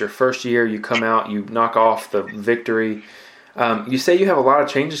Hammers. It's your first year. You come out, you knock off the victory. You say you have a lot of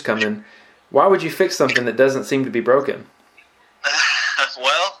changes coming. Why would you fix something that doesn't seem to be broken?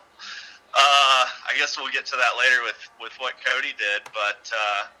 Well, I guess we'll get to that later with what Cody did. But,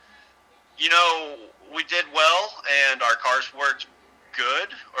 we did well, and our cars worked good,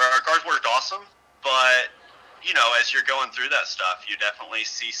 or our cars worked awesome. But, as you're going through that stuff, you definitely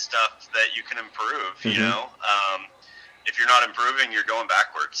see stuff that you can improve, Mm-hmm. If you're not improving, you're going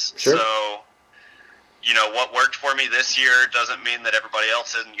backwards. Sure. So, what worked for me this year doesn't mean that everybody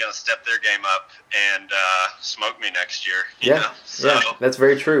else isn't going to step their game up and smoke me next year. Yeah, that's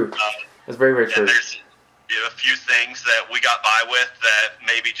very true. That's very, very true. And there's a few things that we got by with that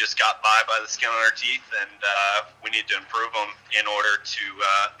maybe just got by the skin on our teeth, and we need to improve them in order to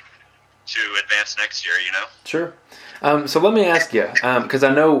advance next year, Sure. So let me ask you, because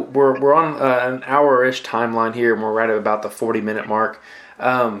I know we're on an hour-ish timeline here, and we're right at about the 40-minute mark.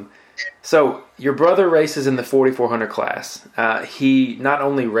 So your brother races in the 4400 class. He not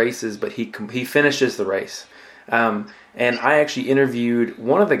only races, but he finishes the race. And I actually interviewed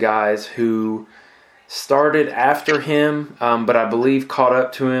one of the guys who started after him, but I believe caught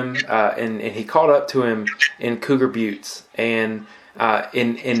up to him, and he caught up to him in Cougar Buttes. And I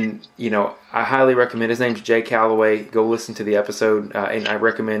highly recommend. His name's Jay Calloway. Go listen to the episode, and I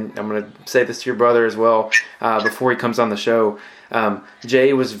recommend. I'm going to say this to your brother as well before he comes on the show.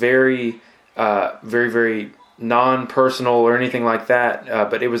 Jay was very, very, very non-personal or anything like that,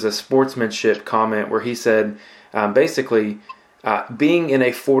 but it was a sportsmanship comment where he said, basically, being in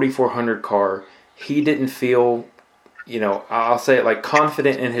a 4400 car, he didn't feel, I'll say it like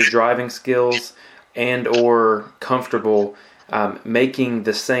confident in his driving skills and or comfortable making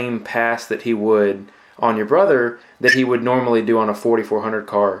the same pass that he would on your brother that he would normally do on a 4400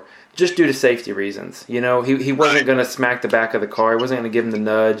 car, just due to safety reasons. He wasn't going to smack the back of the car. He wasn't going to give him the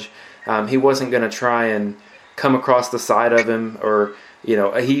nudge. He wasn't going to try and come across the side of him, or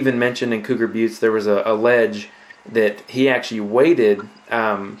he even mentioned in Cougar Buttes there was a ledge that he actually waited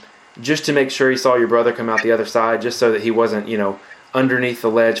just to make sure he saw your brother come out the other side, just so that he wasn't underneath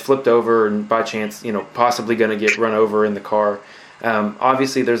the ledge, flipped over, and by chance, possibly going to get run over in the car.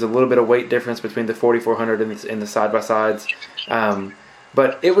 Obviously, there's a little bit of weight difference between the 4400 and the side-by-sides.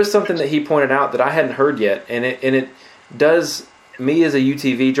 But it was something that he pointed out that I hadn't heard yet, and it does me as a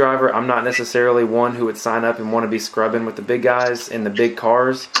UTV driver, I'm not necessarily one who would sign up and want to be scrubbing with the big guys in the big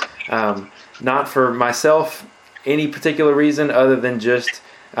cars. Not for myself, any particular reason other than just,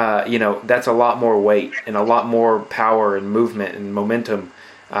 that's a lot more weight and a lot more power and movement and momentum.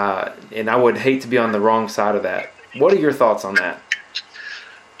 And I would hate to be on the wrong side of that. What are your thoughts on that?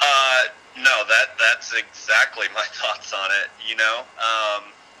 No, that's exactly my thoughts on it.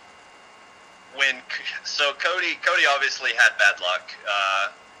 Cody obviously had bad luck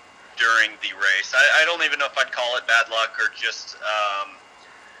during the race. I don't even know if I'd call it bad luck or just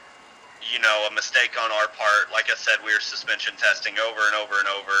a mistake on our part. Like I said, we were suspension testing over and over and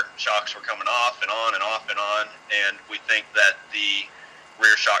over. Shocks were coming off and on and off and on, and we think that the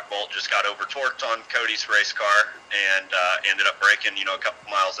rear shock bolt just got over torqued on Cody's race car and ended up breaking, a couple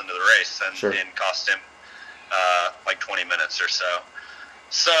miles into the race and, Sure. and cost him like 20 minutes or so.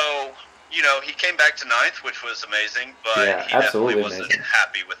 So, he came back to 9th, which was amazing, but Yeah, he definitely absolutely wasn't amazing.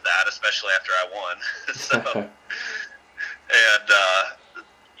 happy with that, especially after I won.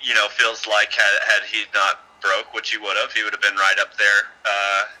 Feels like had he not broke, which he would have been right up there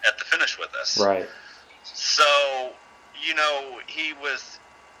at the finish with us. Right. So,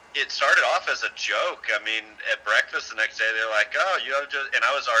 it started off as a joke. I mean, at breakfast the next day, they're like, oh, and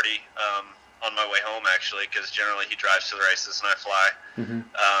I was already on my way home, actually, because generally he drives to the races and I fly. Mm-hmm.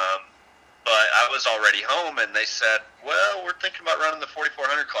 But I was already home, and they said, well, we're thinking about running the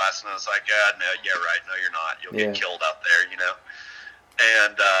 4400 class. And I was like, no, yeah, right. No, you're not. You'll get killed out there,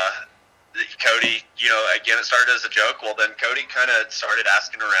 And Cody, again, it started as a joke. Well, then Cody kind of started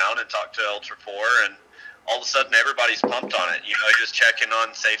asking around and talked to Ultra 4, and all of a sudden everybody's pumped on it, just checking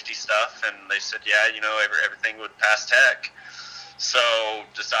on safety stuff, and they said, yeah, everything would pass tech. So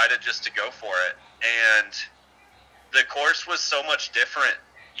decided just to go for it. And the course was so much different,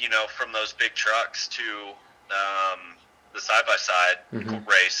 from those big trucks to the side-by-side Mm-hmm.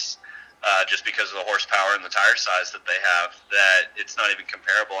 race, just because of the horsepower and the tire size that they have, that it's not even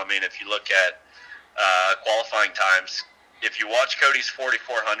comparable. I mean, if you look at qualifying times, if you watch Cody's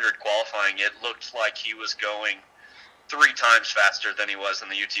 4400 qualifying, it looked like he was going 3 times faster than he was in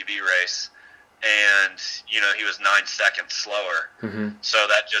the UTV race. And, he was 9 seconds slower. Mm-hmm. So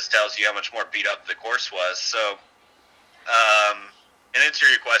that just tells you how much more beat up the course was. So, and answer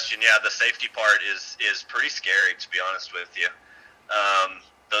your question, yeah, the safety part is pretty scary, to be honest with you.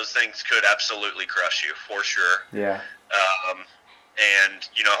 Those things could absolutely crush you, for sure. Yeah. And,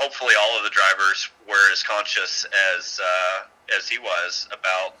 hopefully all of the drivers were as conscious as he was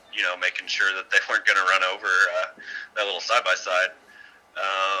about, making sure that they weren't going to run over that little side-by-side.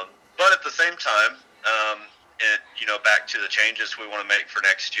 But at the same time, back to the changes we want to make for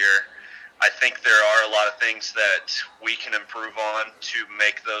next year, I think there are a lot of things that we can improve on to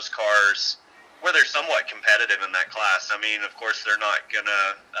make those cars where they're somewhat competitive in that class. I mean, of course, they're not going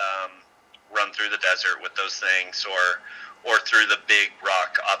to run through the desert with those things or through the big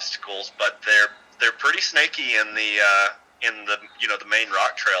rock obstacles, but they're pretty snaky in the the main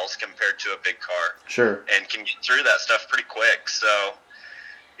rock trails compared to a big car. Sure. And can get through that stuff pretty quick. So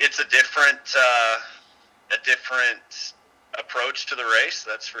it's a different approach to the race,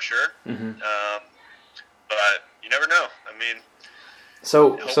 that's for sure. Mm-hmm. But you never know. I mean,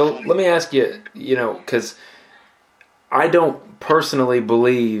 So let me ask you, because I don't personally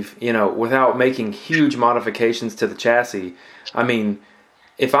believe, without making huge modifications to the chassis. I mean,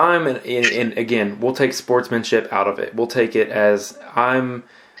 if I'm in again, we'll take sportsmanship out of it. We'll take it as I'm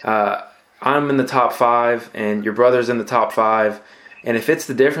in the top 5 and your brother's in the top 5. And if it's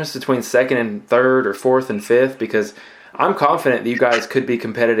the difference between 2nd and 3rd or 4th and 5th, because I'm confident that you guys could be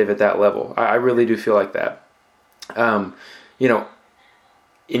competitive at that level. I really do feel like that. And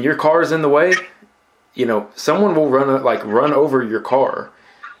your car is in the way, someone will run over your car.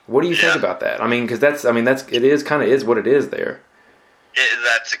 What do you think about that? I mean, because it is what it is there.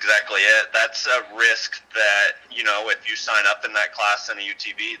 That's exactly it. That's a risk that, if you sign up in that class in a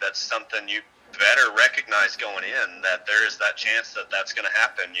UTV, that's something you better recognize going in, that there is that chance that that's going to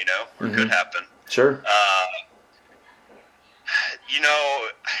happen, or Mm-hmm. could happen. Sure.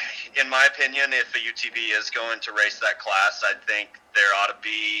 In my opinion, if a UTV is going to race that class, I think there ought to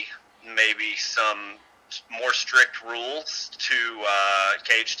be maybe some more strict rules to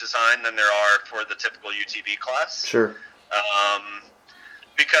cage design than there are for the typical UTV class. Sure.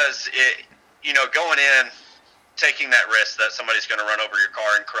 Because going in, taking that risk that somebody's going to run over your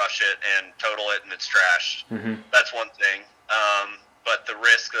car and crush it and total it and it's trashed, Mm-hmm. that's one thing. But the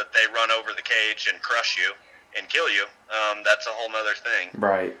risk that they run over the cage and crush you and kill you, that's a whole nother thing.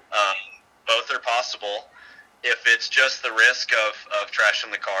 Right. Both are possible. If it's just the risk of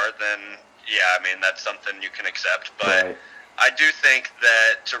trashing the car, then yeah, I mean, that's something you can accept. But Right. I do think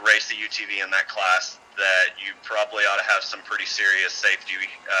that to race the UTV in that class, that you probably ought to have some pretty serious safety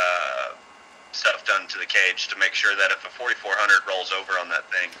stuff done to the cage to make sure that if a 4400 rolls over on that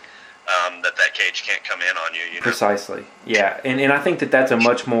thing, that cage can't come in on you. You know? Precisely. Yeah, and I think that that's a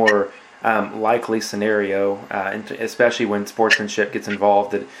much more likely scenario, especially when sportsmanship gets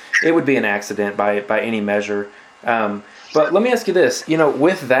involved, that it would be an accident by any measure. But let me ask you this,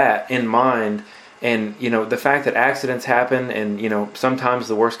 with that in mind, and, the fact that accidents happen and, sometimes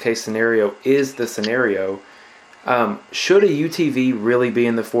the worst case scenario is the scenario, should a UTV really be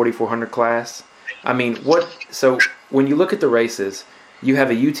in the 4400 class? I mean, so when you look at the races, you have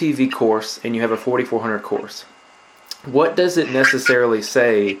a UTV course and you have a 4400 course. What does it necessarily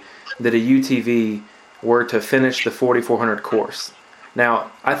say that a UTV were to finish the 4400 course?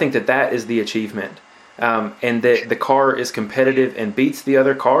 Now, I think that is the achievement, and that the car is competitive and beats the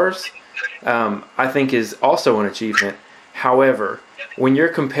other cars, I think is also an achievement. However, when you're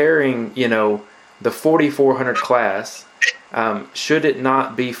comparing, the 4400 class, should it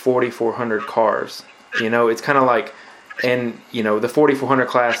not be 4400 cars? It's kind of like, and the 4400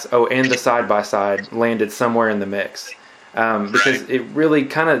 class, and the side-by-side landed somewhere in the mix, because it really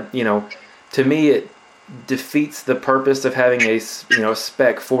kind of, to me, it defeats the purpose of having a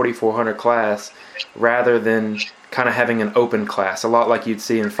spec 4400 class rather than kind of having an open class, a lot like you'd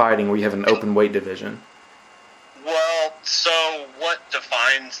see in fighting where you have an open weight division. Well, so what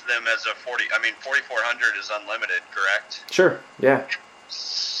defines them as a 4400 is unlimited, correct? Sure, yeah.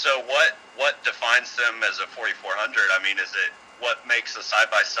 So what defines them as a 4400? I mean, is it what makes a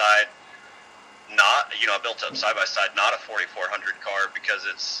side-by-side not, a built-up side-by-side not a 4400 car because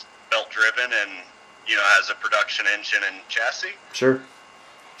it's belt-driven and, has a production engine and chassis? Sure.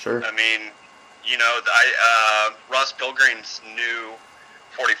 I mean, Ross Pilgrim's new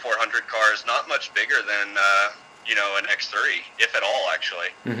 4400 car is not much bigger than, an X3, if at all, actually.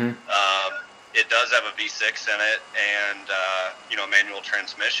 Mm-hmm. It does have a V6 in it and, manual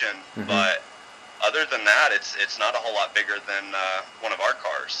transmission, mm-hmm. but other than that, it's not a whole lot bigger than one of our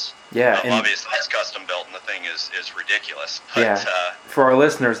cars. Yeah, obviously it's custom built, and the thing is ridiculous. But, yeah, for our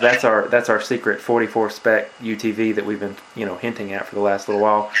listeners, that's our secret 44 spec UTV that we've been hinting at for the last little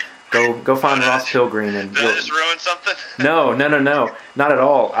while. Go find Ross Pilgrim and. Did I just ruin something? No, not at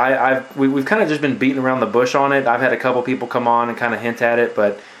all. We've kind of just been beating around the bush on it. I've had a couple people come on and kind of hint at it,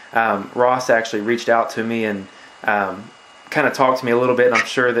 but Ross actually reached out to me and kind of talked to me a little bit, and I'm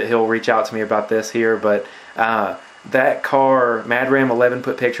sure that he'll reach out to me about this here. But that car, Mad Ram 11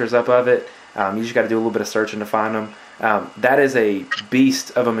 put pictures up of it. You just got to do a little bit of searching to find them. That is a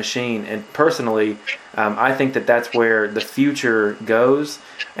beast of a machine, and personally, I think that's where the future goes.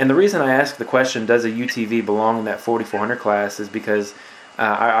 And the reason I ask the question, does a UTV belong in that 4400 class, is because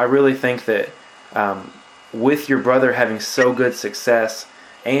I really think that with your brother having so good success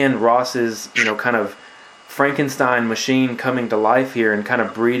and Ross's, kind of Frankenstein machine coming to life here and kind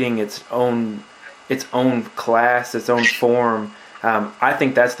of breeding its own class, its own form, I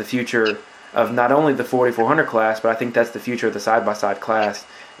think that's the future of not only the 4400 class, but I think that's the future of the side-by-side class,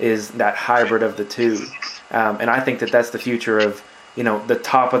 is that hybrid of the two. And I think that's the future of, the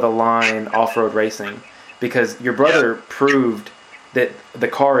top-of-the-line off-road racing, because your brother proved that the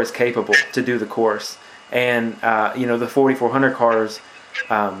car is capable to do the course. And, the 4400 cars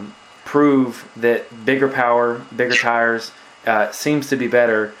prove that bigger power, bigger tires seems to be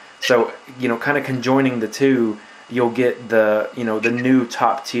better. So, kind of conjoining the two, you'll get the new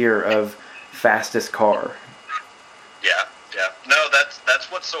top tier of fastest car. Yeah. No,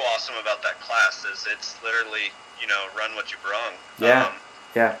 that's what's so awesome about that class is it's literally, run what you brung. Yeah.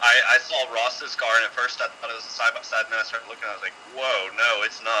 I saw Ross's car, and at first I thought it was a side-by-side, and then I started looking, and I was like, whoa, no,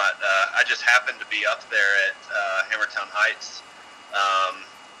 it's not. I just happened to be up there at Hammertown Heights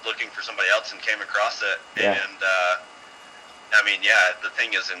looking for somebody else and came across it. Yeah. And, the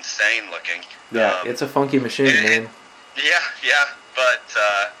thing is insane looking. Yeah, it's a funky machine, man. Yeah, but,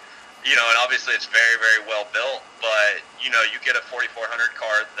 and obviously it's very, very well built, but, you get a 4400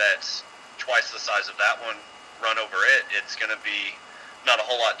 car that's twice the size of that one, run over it, it's going to be not a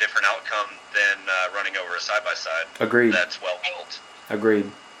whole lot different outcome than running over a side-by-side. Agreed. That's well built.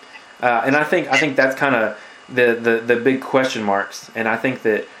 Agreed. And I think that's kind of the big question marks, and I think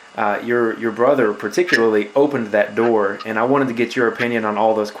that your brother particularly opened that door, and I wanted to get your opinion on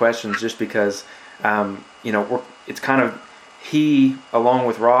all those questions, just because it's kind of he, along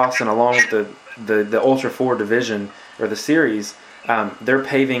with Ross and along with the Ultra 4 division or the series, they're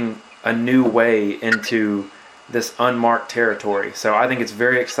paving a new way into this unmarked territory. So I think it's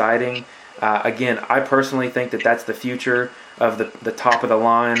very exciting. Again, I personally think that's the future of the top of the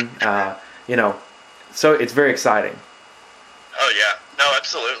line. So it's very exciting.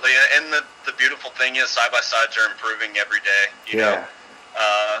 Absolutely, and the beautiful thing is side-by-sides are improving every day. You know,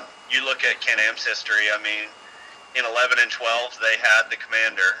 you look at Can-Am's history, I mean, in 11 and 12, they had the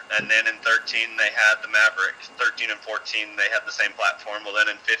Commander, and then in 13, they had the Maverick. 13 and 14, they had the same platform. Well, then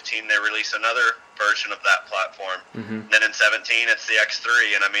in 15, they release another version of that platform. Mm-hmm. Then in 17, it's the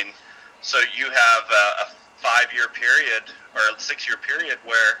X3, and I mean, so you have a 5-year period, or a 6-year period,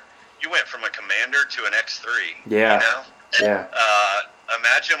 where you went from a Commander to an X3. Yeah. You know? Yeah.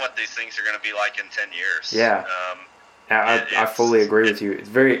 Imagine what these things are going to be like in 10 years. Yeah. I fully agree with you. It's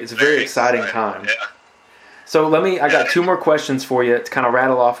a very exciting time. Yeah. So I got 2 more questions for you to kind of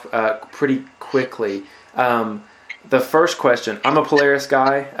rattle off pretty quickly. The first question, I'm a Polaris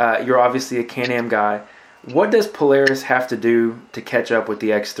guy. You're obviously a Can-Am guy. What does Polaris have to do to catch up with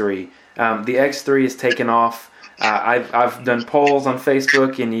the X3? The X3 is taken off. I've done polls on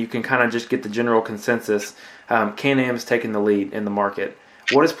Facebook, and you can kind of just get the general consensus. Can-Am's taking the lead in the market.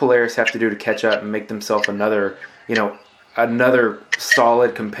 What does Polaris have to do to catch up and make themselves another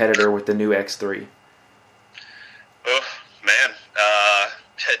solid competitor with the new X3? Oh, man.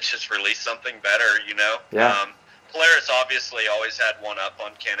 Just release something better, you know? Yeah. Polaris obviously always had one up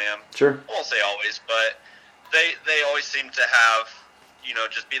on Can-Am. Sure. I won't say always, but they always seem to have, you know,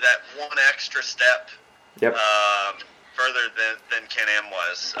 just be that one extra step further than Can-Am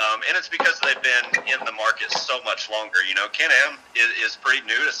was. And it's because they've been in the market so much longer. You know, Can-Am is pretty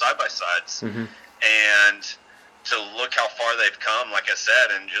new to side-by-sides. Mm-hmm. And to look how far they've come, like I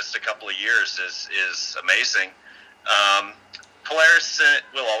said, in just a couple of years is amazing. Polaris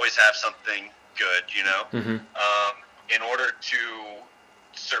will always have something good, you know. Mm-hmm. In order to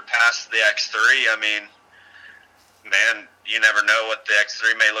surpass the X3, I mean, man, you never know what the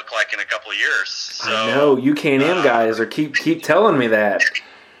X3 may look like in a couple of years. So, I know, you Can-Am guys are keep telling me that.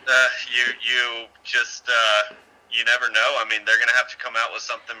 You just you never know. I mean, they're going to have to come out with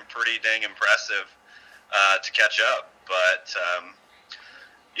something pretty dang impressive to catch up. But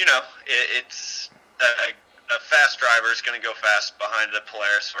you know, it's a fast driver is going to go fast behind the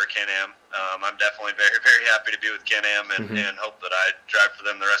Polaris or Can-Am. I'm definitely very, very happy to be with Can-Am and hope that I drive for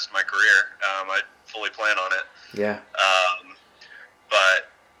them the rest of my career. I fully plan on it. Yeah.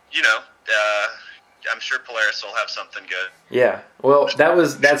 But, you know, I'm sure Polaris will have something good. Yeah. Well,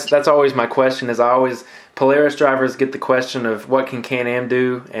 that's always my question. Polaris drivers get the question of what can Can-Am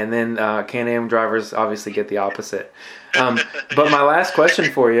do, and then Can-Am drivers obviously get the opposite. But my last question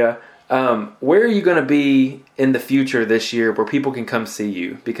for you. Where are you going to be in the future this year where people can come see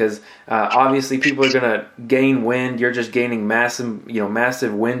you? Because obviously people are going to gain wind. You're just gaining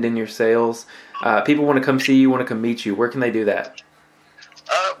massive wind in your sails. People want to come see you, want to come meet you. Where can they do that?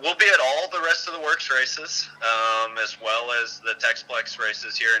 We'll be at all the rest of the Works races, as well as the Texplex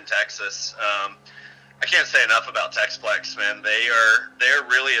races here in Texas. I can't say enough about Texplex, man. They're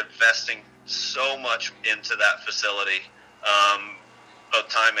really investing so much into that facility. Both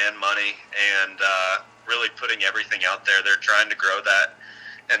time and money, and really putting everything out there. They're trying to grow that,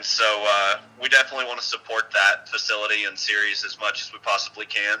 and so we definitely want to support that facility and series as much as we possibly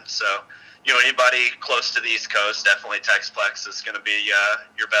can. So, you know, anybody close to the East Coast, definitely Texplex is going to be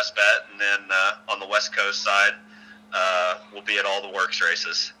your best bet, and then on the West Coast side, we'll be at all the Works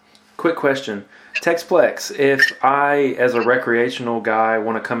races. Quick question. Texplex, if I, as a recreational guy,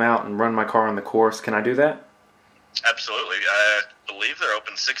 want to come out and run my car on the course, can I do that? Absolutely. I believe they're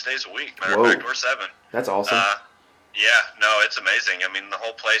open 6 days a week. Matter of fact, or 7. That's awesome. Yeah, no, it's amazing. I mean, the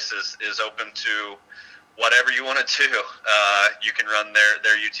whole place is open to whatever you want to do. You can run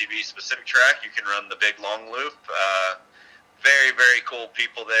their UTV specific track. You can run the big long loop. Very, very cool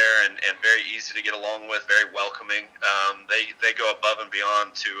people there, and very easy to get along with, very welcoming. They go above and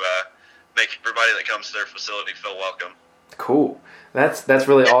beyond to make everybody that comes to their facility feel welcome. Cool. That's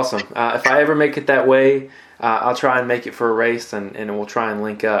really awesome. If I ever make it that way, I'll try and make it for a race, and we'll try and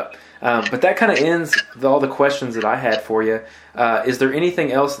link up. But that kind of ends all the questions that I had for you. Is there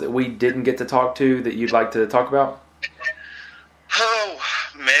anything else that we didn't get to talk to that you'd like to talk about? Oh,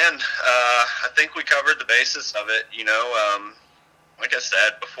 man. I think we covered the basis of it. You know, like I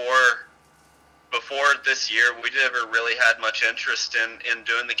said, before this year, we never really had much interest in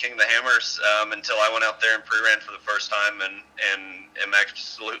doing the King of the Hammers until I went out there and pre-ran for the first time and am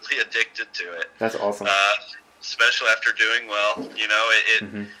absolutely addicted to it. That's awesome. Especially after doing well. You know,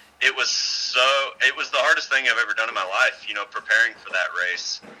 it was the hardest thing I've ever done in my life, you know, preparing for that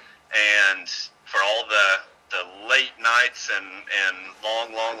race. And for all the late nights and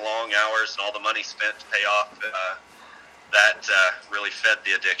long hours and all the money spent to pay off, that really fed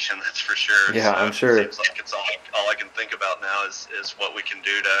the addiction, that's for sure. Yeah, so I'm sure. It seems like it's all I can think about now is what we can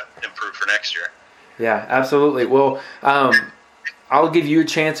do to improve for next year. Yeah, absolutely. Well, I'll give you a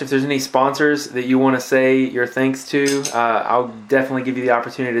chance if there's any sponsors that you want to say your thanks to. I'll definitely give you the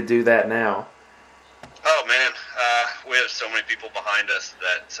opportunity to do that now. Oh man, we have so many people behind us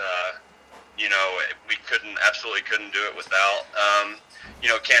that we absolutely couldn't do it without.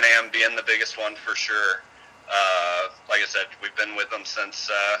 Can-Am being the biggest one for sure. Like I said, we've been with them since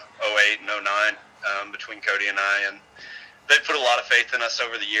 08 and 09 between Cody and I, and they put a lot of faith in us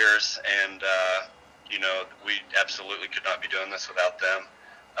over the years, and we absolutely could not be doing this without them.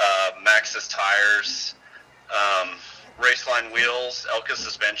 Maxxis tires, Raceline wheels, Elka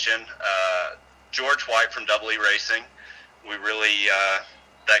suspension, George White from Double E Racing. We really,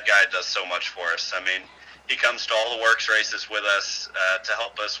 that guy does so much for us. I mean, he comes to all the works races with us to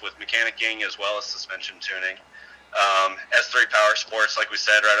help us with mechanicking as well as suspension tuning. S3 Power Sports, like we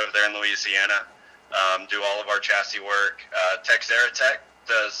said, right over there in Louisiana, do all of our chassis work. Texera Tech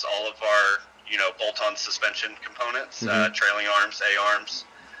does all of our bolt-on suspension components, trailing arms, A-arms,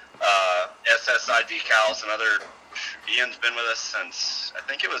 SSI decals, and other. Ian's been with us since, I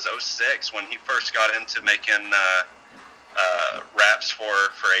think it was 06 when he first got into making wraps for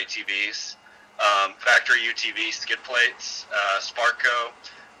ATVs. Factory UTV skid plates, Sparco,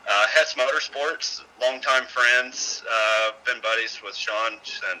 Hess Motorsports, longtime friends, been buddies with Sean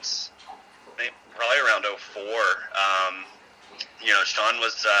since probably around 04. Sean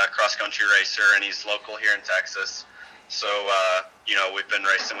was a cross-country racer, and he's local here in Texas. So, we've been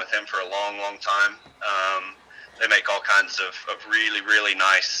racing with him for a long, long time. They make all kinds of really, really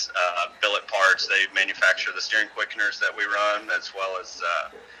nice billet parts. They manufacture the steering quickeners that we run, as well as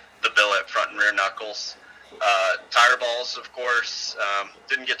the billet front and rear knuckles. Tire balls, of course.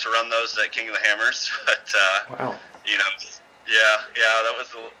 Didn't get to run those at King of the Hammers, but, wow. That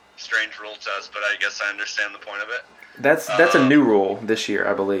was a strange rule to us, but I guess I understand the point of it. That's a new rule this year,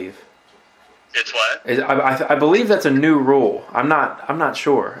 I believe. It's what? I believe that's a new rule. I'm not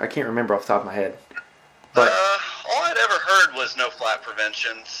sure. I can't remember off the top of my head. But all I'd ever heard was no flat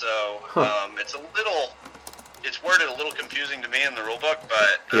prevention, so it's worded a little confusing to me in the rule book,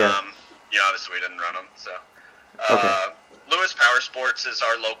 but obviously we didn't run them. So okay. Lewis Power Sports is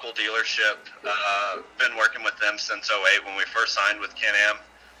our local dealership. Been working with them since 08 when we first signed with Can-Am.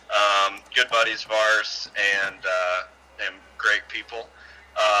 Good buddies of ours and great people.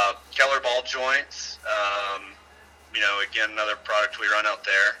 Keller Ball Joints, again, another product we run out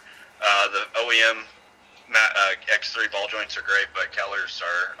there. The OEM X3 ball joints are great, but Keller's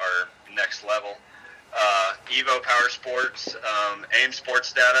are next level. Evo Power Sports, AIM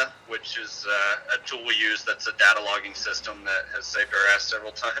Sports Data, which is a tool we use that's a data logging system that has saved our ass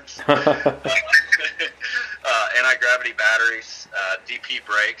several times. Anti-gravity batteries, DP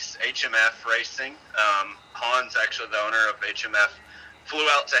brakes, HMF Racing. Han's actually the owner of HMF. Flew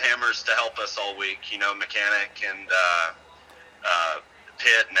out to Hammers to help us all week, mechanic and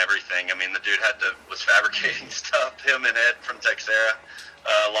pit and everything. I mean, the dude was fabricating stuff. Him and Ed from Texera,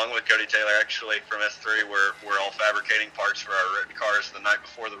 along with Cody Taylor, actually from S3, we're all fabricating parts for our written cars the night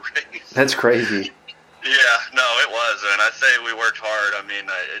before the race. That's crazy. Yeah, no, it was, and I say we worked hard. I mean,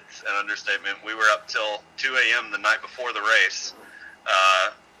 it's an understatement. We were up till 2 a.m. the night before the race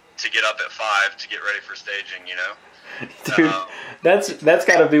to get up at 5 to get ready for staging. Dude, that's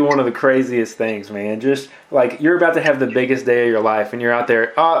got to be one of the craziest things, man. Just like you're about to have the biggest day of your life, and you're out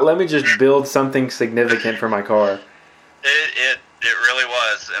there. Let me just build something significant for my car. It really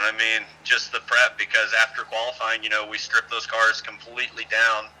was, and I mean, just the prep, because after qualifying, we stripped those cars completely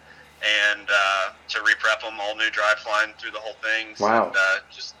down, and to re-prep them, all new drive line through the whole thing. Wow. And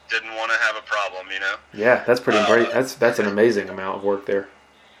just didn't want to have a problem, Yeah, that's pretty great. That's an amazing amount of work there.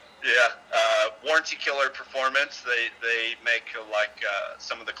 Yeah, Warranty Killer Performance. They make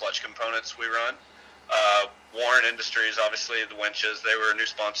some of the clutch components we run. Warren Industries, obviously the winches. They were a new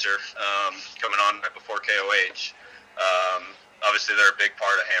sponsor coming on right before KOH. Obviously they're a big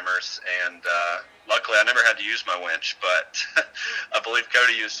part of Hammers, and luckily I never had to use my winch, but I believe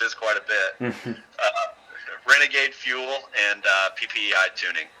Cody used his quite a bit. Renegade Fuel and PPEI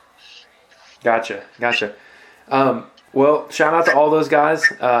tuning. Gotcha. Well, shout out to all those guys.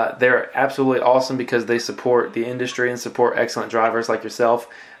 They're absolutely awesome because they support the industry and support excellent drivers like yourself.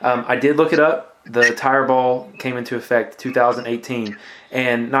 I did look it up. The tire ball came into effect 2018.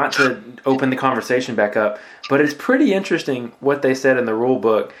 And not to open the conversation back up, but it's pretty interesting what they said in the rule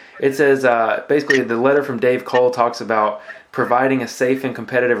book. It says, basically the letter from Dave Cole talks about providing a safe and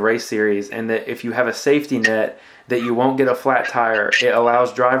competitive race series, and that if you have a safety net that you won't get a flat tire, it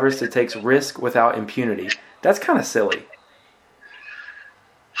allows drivers to take risk without impunity. That's kind of silly.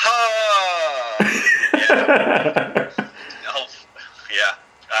 Yeah.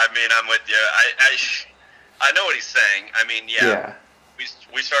 I mean, I'm with you. I know what he's saying. I mean,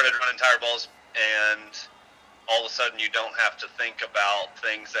 we started running tire balls, and all of a sudden you don't have to think about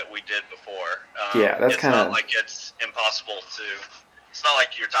things that we did before. That's kind of... It's not like it's impossible to... It's not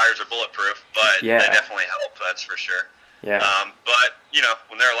like your tires are bulletproof, but they definitely help, that's for sure. Yeah. But,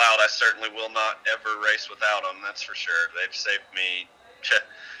 when they're allowed, I certainly will not ever race without them, that's for sure. They've saved me.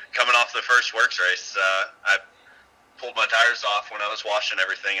 Coming off the first works race, I pulled my tires off when I was washing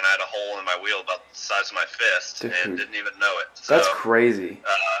everything, and I had a hole in my wheel about the size of my fist, and didn't even know it. So, that's crazy.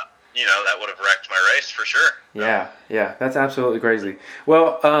 That would have wrecked my race for sure. Yeah, that's absolutely crazy.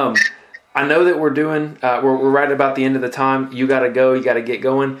 Well, I know that we're doing, we're right about the end of the time. You got to go, you got to get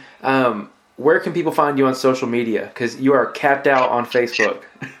going. Where can people find you on social media? Because you are capped out on Facebook.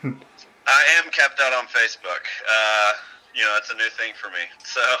 I am capped out on Facebook. It's a new thing for me.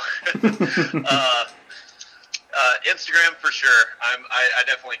 So, Instagram for sure. I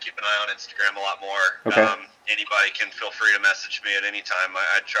definitely keep an eye on Instagram a lot more. Okay. Anybody can feel free to message me at any time.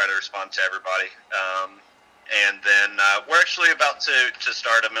 I try to respond to everybody. And then we're actually about to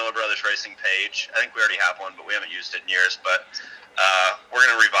start a Miller Brothers Racing page. I think we already have one, but we haven't used it in years. But we're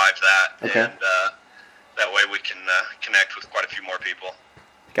going to revive that, and that way we can connect with quite a few more people.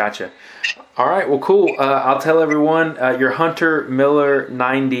 Gotcha. All right, well, cool. I'll tell everyone you're Hunter Miller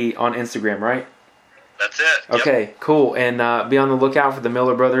 90 on Instagram, right? That's it. Okay, yep. Cool. And be on the lookout for the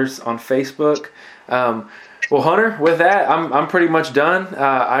Miller Brothers on Facebook. Well, Hunter, with that, I'm pretty much done.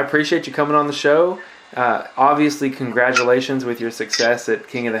 I appreciate you coming on the show. Obviously, congratulations with your success at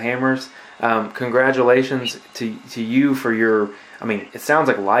King of the Hammers. Congratulations to you for your, it sounds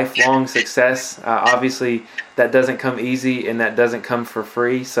like lifelong success. Obviously, that doesn't come easy and that doesn't come for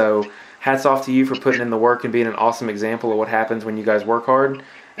free. So hats off to you for putting in the work and being an awesome example of what happens when you guys work hard.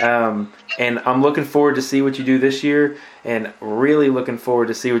 And I'm looking forward to see what you do this year, and really looking forward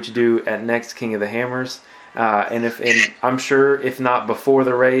to see what you do at next King of the Hammers. And I'm sure if not before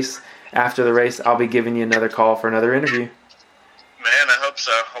the race, after the race, I'll be giving you another call for another interview. Man, I hope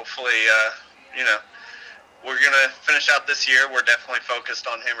so. Hopefully, we're going to finish out this year. We're definitely focused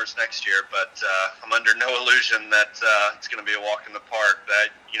on Hammers next year, but I'm under no illusion that it's going to be a walk in the park. That,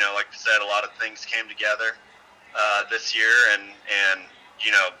 like I said, a lot of things came together this year, and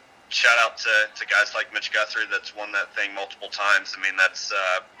shout out to guys like Mitch Guthrie that's won that thing multiple times. That's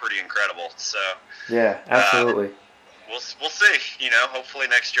pretty incredible. So yeah, absolutely. We'll see. Hopefully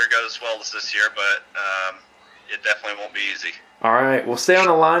next year goes as well as this year, but it definitely won't be easy. All right. Well, stay on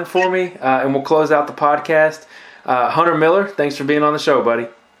the line for me, and we'll close out the podcast. Hunter Miller, thanks for being on the show, buddy.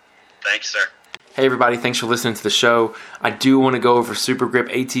 Thanks, sir. Hey, everybody. Thanks for listening to the show. I do want to go over Super Grip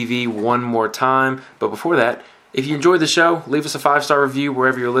ATV one more time, but before that, if you enjoyed the show, leave us a 5-star review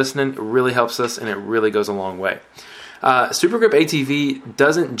wherever you're listening. It really helps us, and it really goes a long way. Super Grip ATV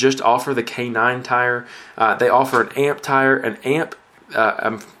doesn't just offer the K9 tire. They offer an AMP tire. An AMP,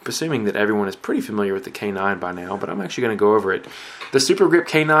 I'm assuming that everyone is pretty familiar with the K9 by now, but I'm actually going to go over it. The Super Grip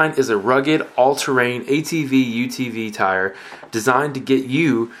K9 is a rugged, all-terrain ATV UTV tire designed to get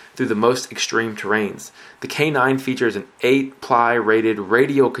you through the most extreme terrains. The K9 features an 8-ply rated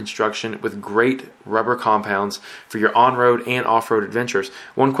radial construction with great rubber compounds for your on-road and off-road adventures.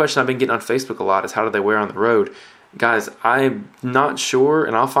 One question I've been getting on Facebook a lot is how do they wear on the road? Guys, I'm not sure,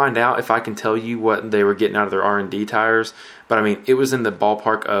 and I'll find out if I can tell you what they were getting out of their R&D tires. But it was in the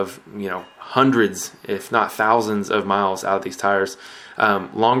ballpark of hundreds, if not thousands, of miles out of these tires.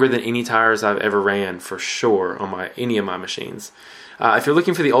 Longer than any tires I've ever ran, for sure, on any of my machines. If you're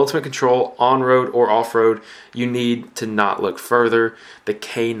looking for the ultimate control on-road or off-road, you need to not look further. The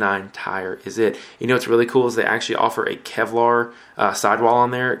K9 tire is it. What's really cool is they actually offer a Kevlar sidewall on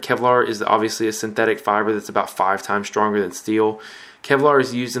there. Kevlar is obviously a synthetic fiber that's about 5 times stronger than steel. Kevlar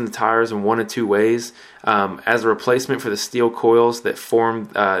is used in the tires in one of two ways. As a replacement for the steel coils that form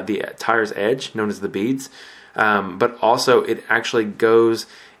the tire's edge, known as the beads. But also it actually goes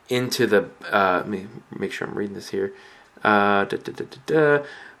into the... let me make sure I'm reading this here. But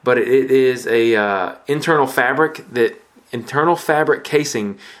it is a internal fabric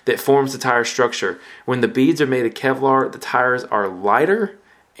casing that forms the tire structure. When the beads are made of Kevlar, the tires are lighter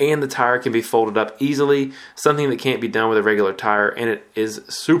and the tire can be folded up easily, something that can't be done with a regular tire, and it is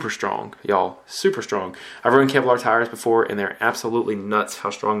super strong, y'all, super strong. I've run Kevlar tires before and they're absolutely nuts how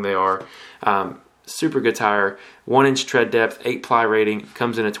strong they are. Super good tire, 1-inch tread depth, 8-ply rating,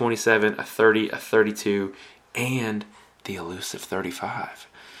 comes in a 27, a 30, a 32, and the elusive 35.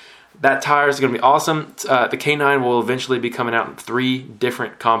 That tire is going to be awesome. The K9 will eventually be coming out in 3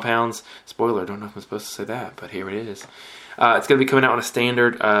 different compounds. Spoiler, I don't know if I'm supposed to say that, but here it is. It's going to be coming out on a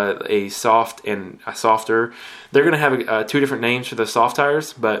standard, a soft, and a softer. They're going to have 2 different names for the soft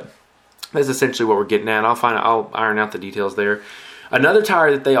tires, but That's essentially what we're getting at. I'll iron out the details there. Another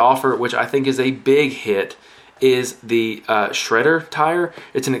tire that they offer, which I think is a big hit, is the Shredder tire.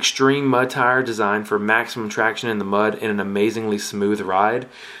 It's an extreme mud tire designed for maximum traction in the mud and an amazingly smooth ride.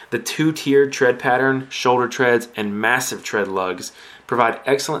 The 2-tiered tread pattern, shoulder treads, and massive tread lugs provide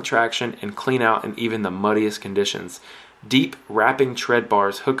excellent traction and clean out in even the muddiest conditions. Deep wrapping tread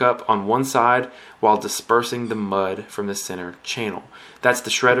bars hook up on one side while dispersing the mud from the center channel. That's the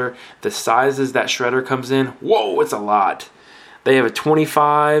Shredder. The sizes that Shredder comes in, whoa, it's a lot. They have a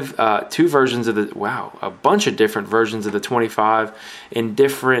 25, a bunch of different versions of the 25 in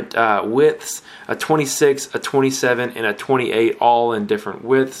different widths, a 26, a 27, and a 28, all in different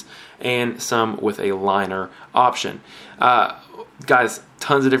widths, and some with a liner option. Guys,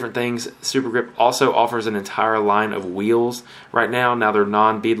 tons of different things. Super Grip also offers an entire line of wheels right now. Now they're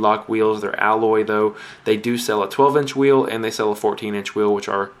non-beadlock wheels. They're alloy though. They do sell a 12-inch wheel and they sell a 14-inch wheel, which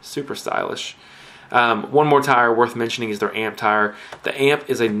are super stylish. One more tire worth mentioning is their AMP tire. The AMP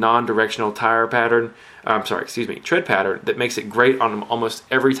is a non-directional tread pattern that makes it great on almost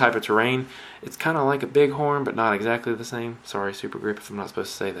every type of terrain. It's kind of like a Bighorn, but not exactly the same. Sorry, Super Grip, if I'm not supposed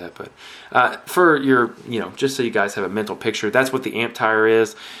to say that. But for your, just so you guys have a mental picture, that's what the AMP tire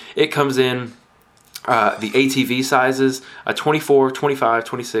is. It comes in the ATV sizes, a 24, 25,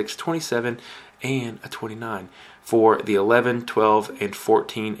 26, 27, and a 29 for the 11, 12, and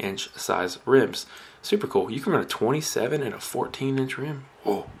 14-inch size rims. Super cool. You can run a 27 and a 14-inch rim.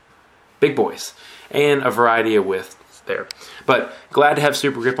 Whoa. Big boys. And a variety of widths there. But glad to have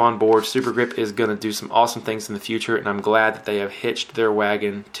Super Grip on board. Super Grip is going to do some awesome things in the future, and I'm glad that they have hitched their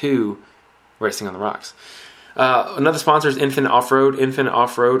wagon to Racing on the Rocks. Another sponsor is Infinite Off-Road. Infinite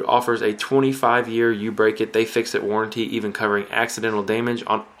Off-Road offers a 25-year You Break It, They Fix It warranty, even covering accidental damage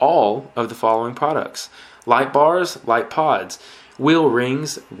on all of the following products: light bars, light pods, wheel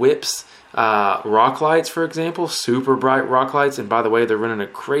rings, whips, rock lights, for example, super bright rock lights. And by the way, they're running a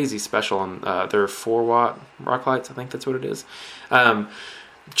crazy special on their 4-watt rock lights. I think that's what it is.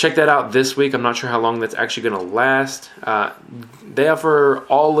 Check that out this week. I'm not sure how long that's actually going to last. They offer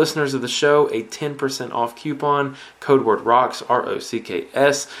all listeners of the show a 10% off coupon. Code word ROCKS,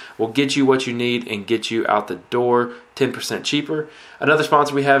 ROCKS, will get you what you need and get you out the door 10% cheaper. Another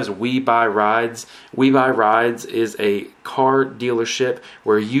sponsor we have is We Buy Rides. We Buy Rides is a car dealership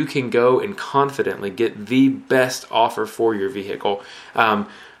where you can go and confidently get the best offer for your vehicle.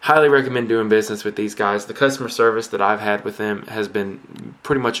 Highly recommend doing business with these guys. The customer service that I've had with them has been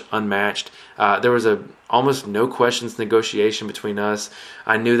pretty much unmatched. There was almost no questions negotiation between us.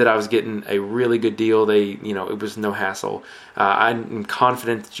 I knew that I was getting a really good deal. It was no hassle. I'm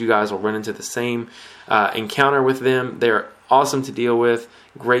confident that you guys will run into the same encounter with them. They're awesome to deal with,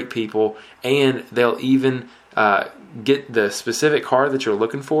 great people, and they'll even get the specific car that you're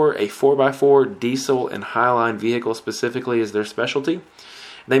looking for. A 4x4 diesel and Highline vehicle specifically is their specialty.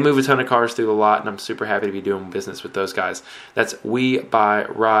 They move a ton of cars through the lot, and I'm super happy to be doing business with those guys. That's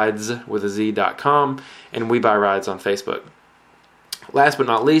WeBuyRides.com and We Buy Rides on Facebook. Last but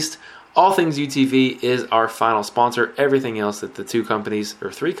not least, All Things UTV is our final sponsor. Everything else that the three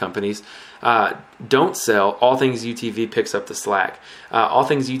companies don't sell, All Things UTV picks up the slack. All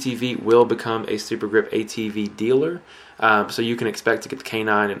Things UTV will become a Super Grip ATV dealer, so you can expect to get the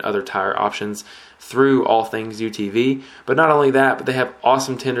K9 and other tire options through All Things UTV. But not only that, but they have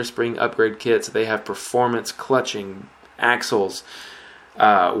awesome tender spring upgrade kits. They have performance clutching, axles,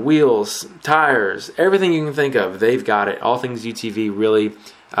 wheels, tires, everything you can think of. They've got it. All Things UTV really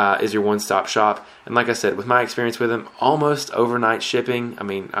is your one-stop shop. And like I said, with my experience with them, almost overnight shipping. I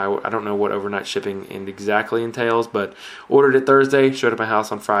mean, I don't know what overnight shipping exactly entails, but ordered it Thursday, showed up at my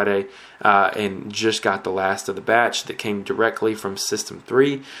house on Friday, and just got the last of the batch that came directly from System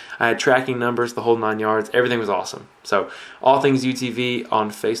 3. I had tracking numbers, the whole 9 yards. Everything was awesome. So, All Things UTV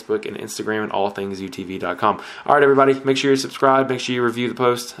on Facebook and Instagram, and allthingsutv.com. All right, everybody, make sure you subscribe. Make sure you review the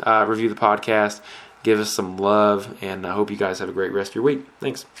post, review the podcast. Give us some love, and I hope you guys have a great rest of your week.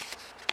 Thanks.